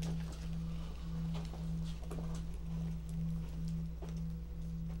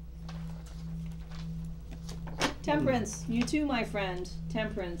 Temperance, you too, my friend.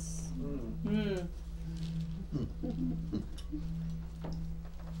 Temperance.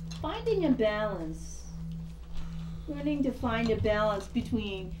 Finding a balance. Learning to find a balance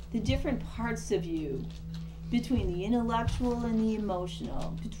between the different parts of you, between the intellectual and the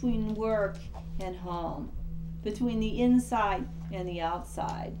emotional, between work and home, between the inside and the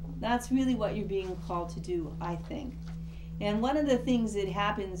outside. That's really what you're being called to do, I think. And one of the things that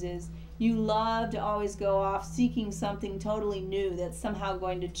happens is you love to always go off seeking something totally new that's somehow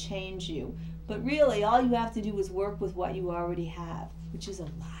going to change you. But really, all you have to do is work with what you already have, which is a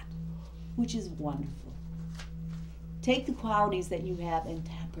lot, which is wonderful. Take the qualities that you have and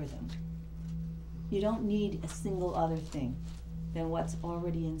temper them. You don't need a single other thing than what's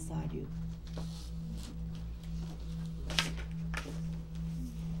already inside you.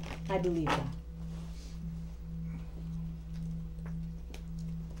 I believe that.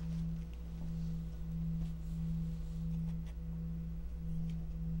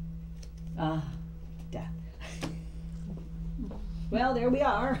 Death. Well, there we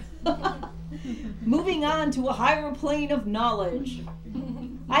are. Moving on to a higher plane of knowledge.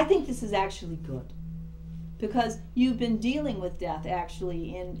 I think this is actually good, because you've been dealing with death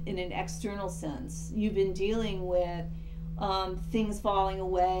actually in an external sense. You've been dealing with things falling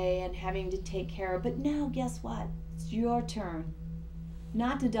away and having to take care of, but now guess what? It's your turn.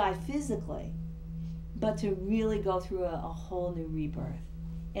 Not to die physically, but to really go through a whole new rebirth.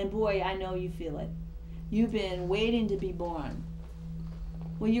 And boy, I know you feel it. You've been waiting to be born.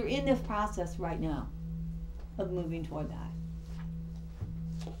 Well, you're in this process right now of moving toward that.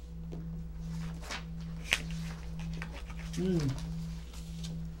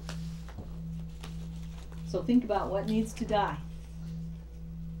 So think about what needs to die.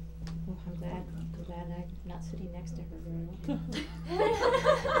 Oh, I'm glad I'm not sitting next to her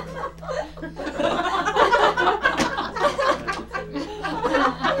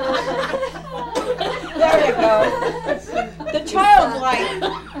There you go. The childlike.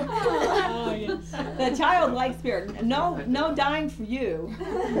 Oh, yes. The childlike spirit. No dying for you.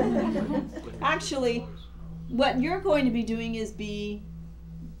 Actually, what you're going to be doing is be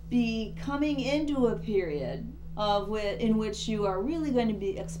coming into a period in which you are really going to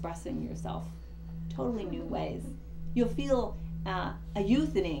be expressing yourself totally new ways. You'll feel a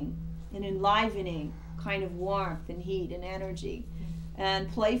youthening, an enlivening kind of warmth and heat and energy and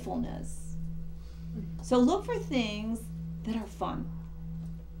playfulness. So look for things that are fun,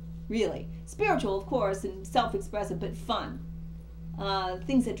 really. Spiritual, of course, and self-expressive, but fun.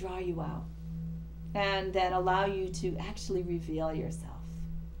 Things that draw you out and that allow you to actually reveal yourself.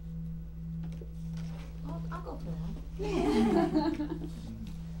 I'll go for that.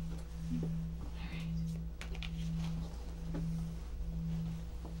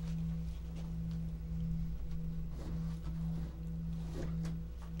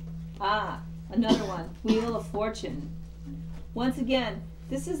 Another one, Wheel of Fortune. Once again,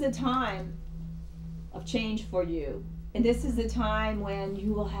 this is a time of change for you. And this is a time when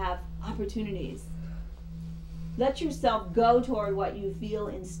you will have opportunities. Let yourself go toward what you feel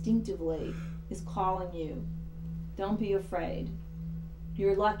instinctively is calling you. Don't be afraid.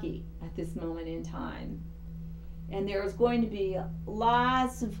 You're lucky at this moment in time. And there's going to be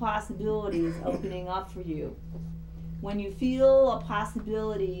lots of possibilities opening up for you. When you feel a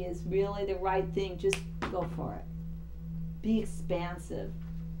possibility is really the right thing, just go for it. Be expansive.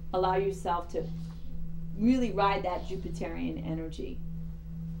 Allow yourself to really ride that Jupiterian energy.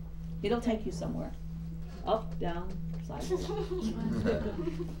 It'll take you somewhere. Up, down, sideways.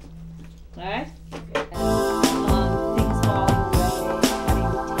 All right? Things fall away. Having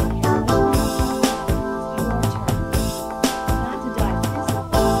to take care of them. It's your turn. Not to die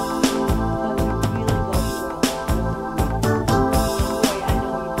physically, but to really go through it. Boy, I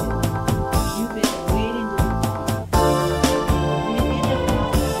know you've been waiting to be in the process.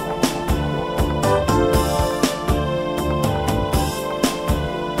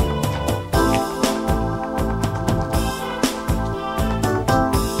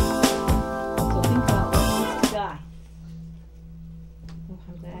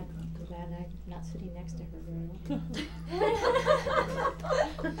 next to her very long.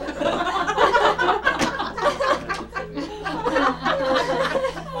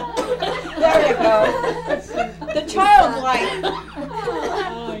 There you go. The childlike,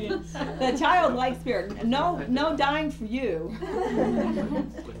 Oh, yes. the childlike spirit. No dying for you.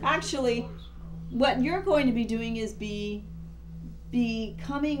 Actually, what you're going to be doing is be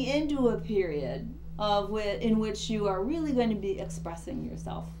coming into a period in which you are really going to be expressing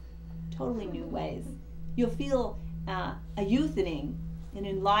yourself totally new ways. You'll feel a youthening, an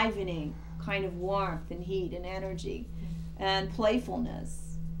enlivening kind of warmth and heat and energy and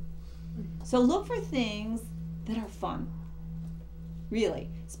playfulness. So look for things that are fun. Really.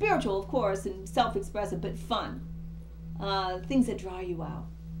 Spiritual, of course, and self-expressive, but fun. Things that draw you out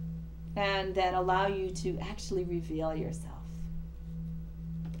and that allow you to actually reveal yourself.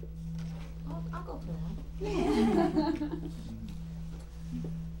 I'll go for that.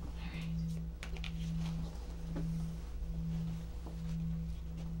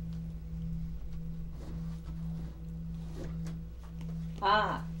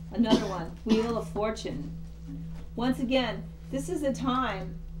 Ah, another one. Wheel of Fortune. Once again, this is a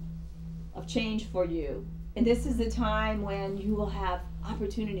time of change for you. And this is a time when you will have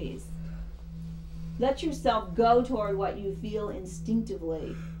opportunities. Let yourself go toward what you feel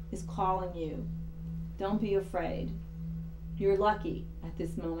instinctively is calling you. Don't be afraid. You're lucky at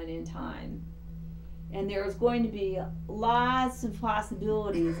this moment in time. And there's going to be lots of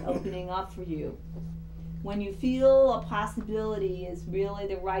possibilities opening up for you. When you feel a possibility is really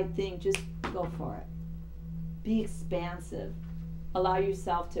the right thing, just go for it. Be expansive. Allow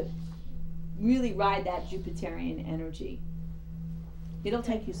yourself to really ride that Jupiterian energy. It'll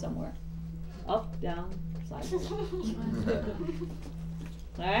take you somewhere. Up, down, sideways.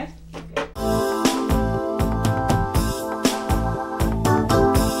 All right?